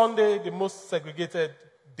Sunday, the most segregated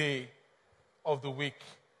day of the week.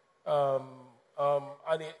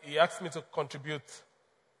 And he asked me to contribute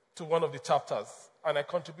to one of the chapters. And I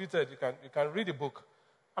contributed. You can read the book.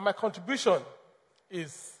 And my contribution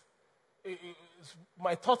is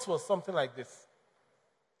my thoughts was something like this.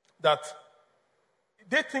 That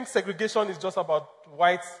they think segregation is just about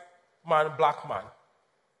white man, black man.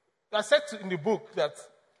 I said in the book that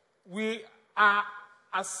we are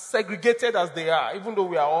as segregated as they are, even though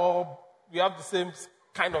we have the same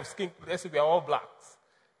kind of skin. Let's say we are all blacks.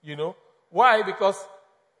 You know why? Because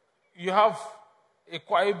you have a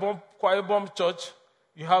Kwaibom church,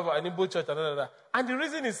 you have an Igbo church, and the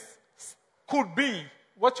reason could be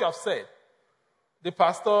what you have said. The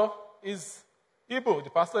pastor is Igbo, the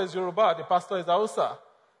pastor is Yoruba, the pastor is Hausa.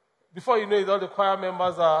 Before you know it, all the choir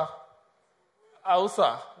members are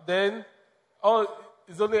Hausa. Then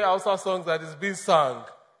it's only Hausa songs that is being sung.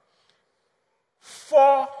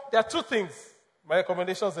 There are two things, my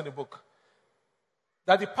recommendations in the book,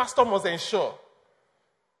 that the pastor must ensure.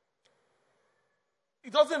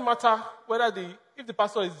 It doesn't matter if the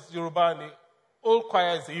pastor is Yoruba and the whole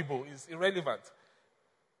choir is Igbo, it's irrelevant.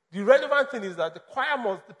 The relevant thing is that the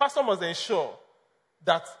pastor must ensure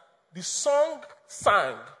that the song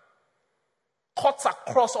sang cuts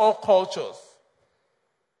across all cultures.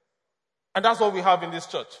 And that's what we have in this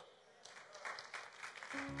church.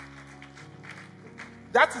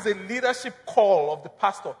 That is a leadership call of the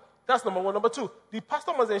pastor. That's number one. Number two, the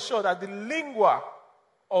pastor must ensure that the lingua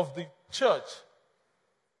of the church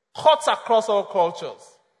cuts across all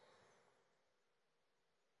cultures.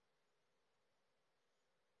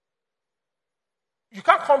 You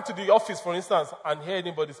can't come to the office, for instance, and hear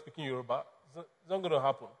anybody speaking Yoruba. It's not going to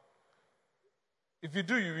happen. If you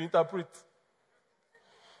do, you interpret.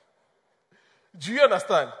 Do you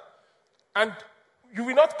understand? And you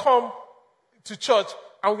will not come to church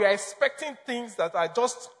and we are expecting things that are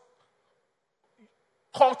just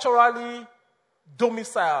culturally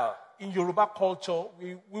domiciled in Yoruba culture.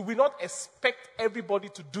 We will not expect everybody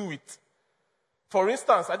to do it. For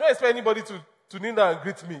instance, I don't expect anybody to kneel down and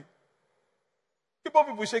greet me.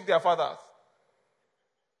 People shake their fathers.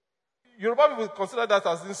 Yoruba people consider that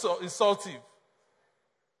as insultive.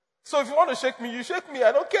 So if you want to shake me, you shake me.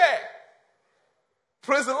 I don't care.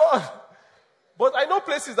 Praise the Lord. But I know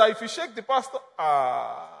places that if you shake the pastor,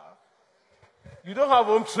 you don't have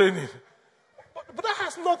home training. But that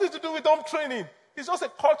has nothing to do with home training. It's just a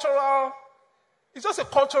cultural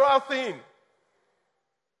thing.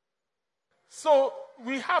 So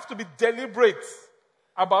we have to be deliberate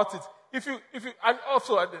about it. And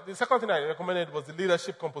also the second thing I recommended was the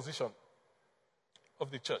leadership composition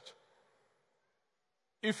of the church.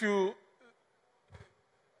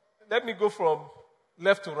 Let me go from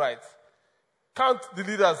left to right. Count the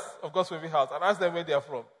leaders of God's Wavy House and ask them where they are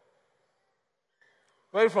from.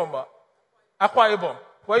 Where are you from? Akwa Ibom.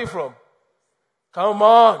 Where are you from? Come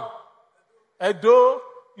on. Edo,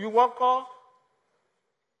 Uwako,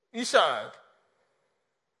 Ishang.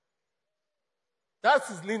 That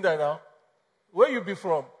is Linda now. Where you be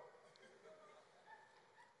from?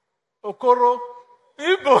 Okoro?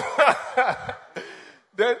 Igbo.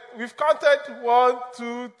 Then we've counted 1,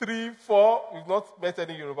 2, 3, 4. We've not met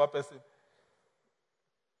any Yoruba person.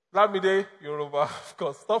 Lamide, Yoruba, of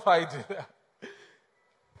course. Stop hiding.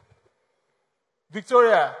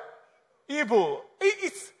 Victoria, Igbo.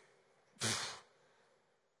 It's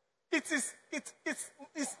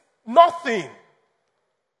nothing.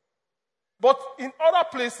 But in other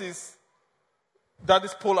places that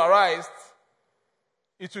is polarized,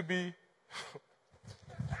 it will be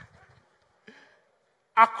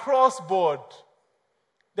across board.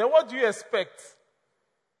 Then what do you expect?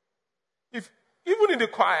 If even in the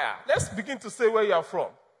choir, let's begin to say where you are from.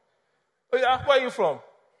 Oh yeah, where are you from?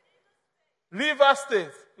 River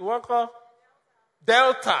State. You want to call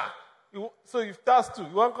Delta. So if that's two,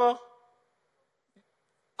 you want to call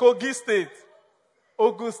Kogi State,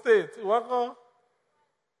 Ogun State. You want to call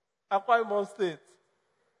Akwa Ibom State.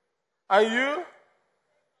 And you?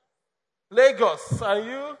 Lagos. And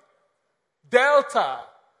you? Delta.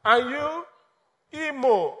 And you?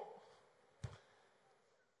 Imo.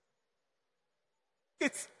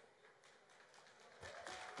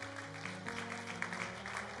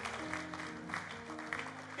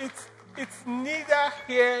 It's neither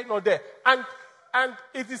here nor there. And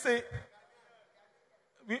it is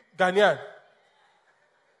Ghanaian.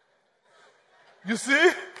 You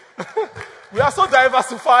see? We are so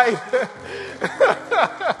diversified.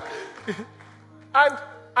 and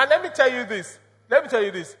let me tell you this.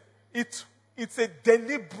 It's a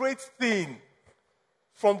deliberate thing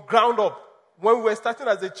from ground up. When we were starting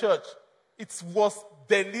as a church, it was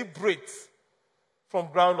deliberate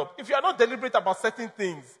from ground up. If you are not deliberate about certain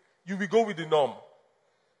things, you will go with the norm.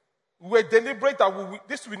 We were deliberate that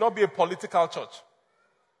this will not be a political church.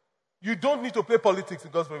 You don't need to play politics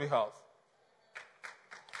in God's Baby House.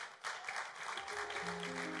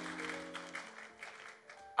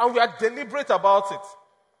 And we are deliberate about it.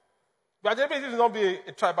 We are deliberate it will not be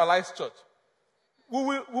a tribalized church. We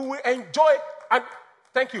will enjoy, and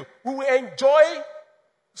thank you, we will enjoy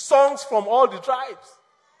songs from all the tribes.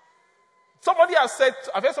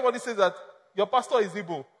 I've heard somebody say that your pastor is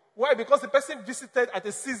Igbo. Why? Because the person visited at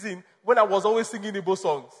a season when I was always singing Igbo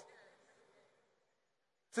songs.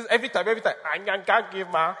 Says every time.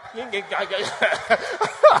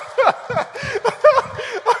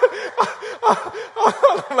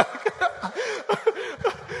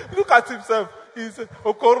 Look at himself. He's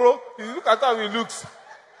Okoro. Look at how he looks.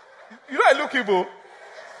 You know I look Igbo.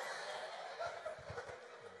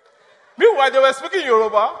 Meanwhile, they were speaking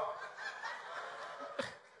Yoruba.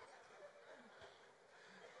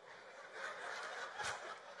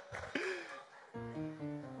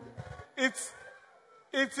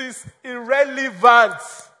 It is irrelevant.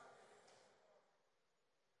 It's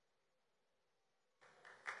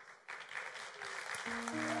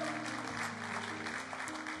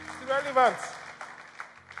irrelevant.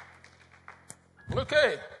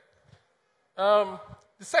 Okay. The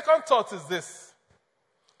second thought is this.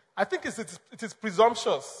 I think it is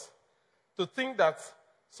presumptuous to think that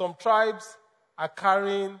some tribes are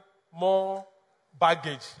carrying more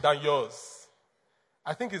baggage than yours.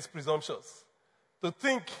 I think it's presumptuous to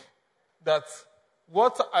think that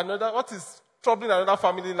what is troubling another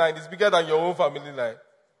family line is bigger than your own family line.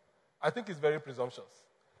 I think it's very presumptuous.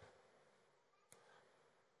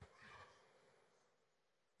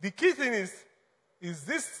 The key thing is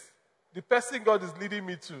this the person God is leading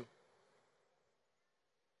me to?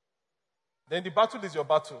 Then the battle is your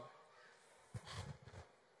battle.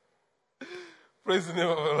 Praise the name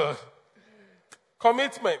of the Lord.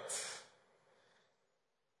 Commitment.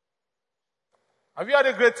 Have you had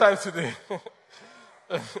a great time today?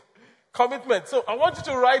 Commitment. So I want you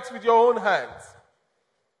to write with your own hands.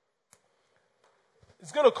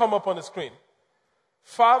 It's going to come up on the screen.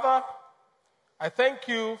 Father, I thank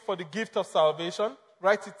you for the gift of salvation.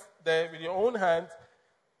 Write it there with your own hands.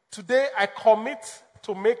 Today I commit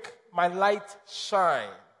to make my light shine.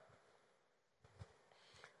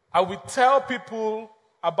 I will tell people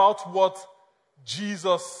about what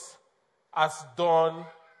Jesus has done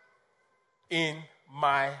in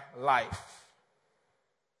my life.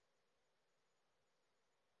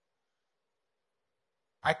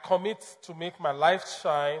 I commit to make my life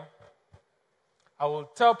shine. I will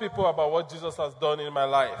tell people about what Jesus has done in my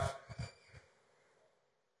life.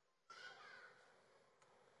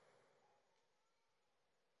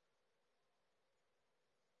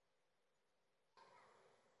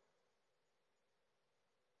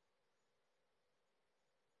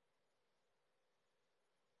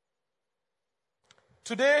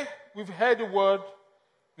 Today, we've heard the word,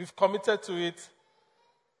 we've committed to it,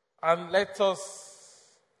 and let us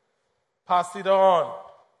pass it on.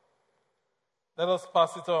 Let us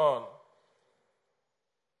pass it on.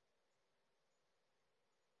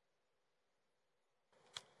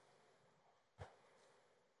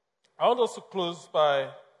 I want us to close by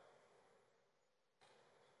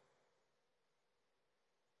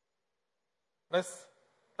let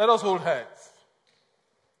us hold hands.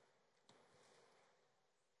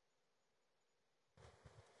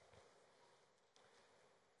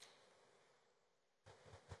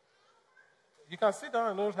 You can sit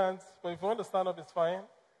down and hold hands, but if you want to stand up, it's fine.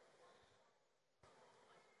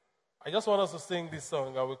 I just want us to sing this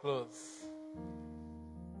song and we close.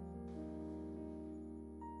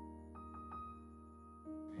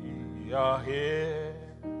 We are here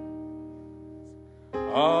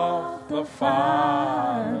of the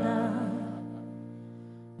Father.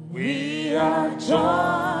 We are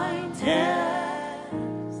joined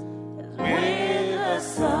hands with the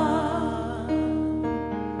Son,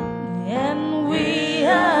 and we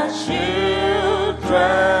are children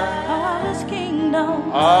of His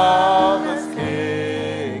kingdom. Of His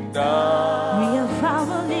kingdom. We are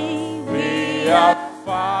family. We are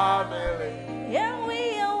family. And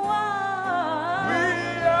we are one. We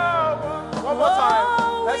are one. One more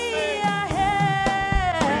time. Let's sing. We are here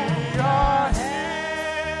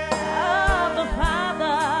of the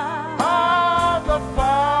Father. Of the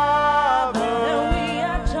Father. And we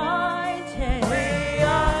are joined hands. We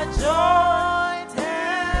are joined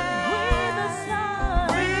hands with the Son.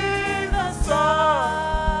 With the Son.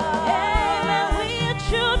 Amen. We are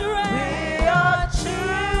children. We are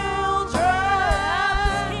children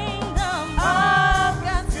of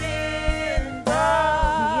God's kingdom. We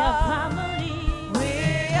are family. We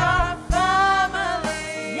are family.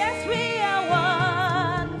 Yes, we are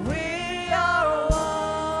one. We are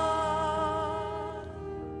one.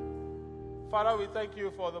 Father, we thank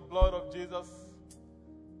you for the blood of Jesus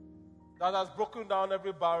that has broken down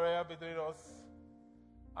every barrier between us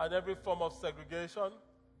and every form of segregation.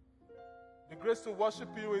 The grace to worship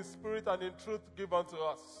you in spirit and in truth give unto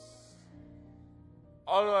us.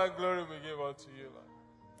 Honor and glory we give unto you, Lord.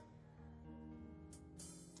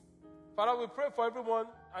 Father, we pray for everyone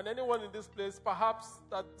and anyone in this place, perhaps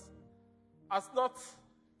that has not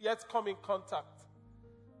yet come in contact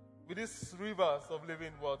with these rivers of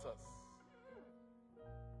living waters.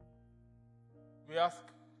 We ask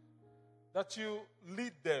that you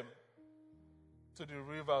lead them to the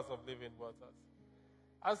rivers of living waters.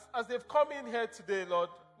 As they've come in here today, Lord,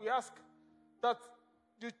 we ask that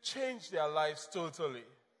you change their lives totally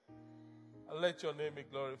and let your name be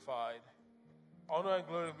glorified. Honor and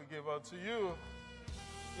glory we give unto you.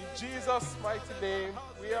 In Jesus' mighty name,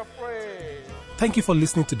 we have prayed. Thank you for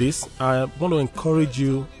listening to this. I want to encourage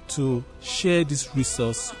you to share this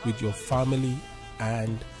resource with your family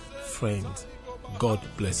and friends. God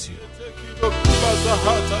bless you.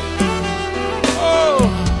 Oh.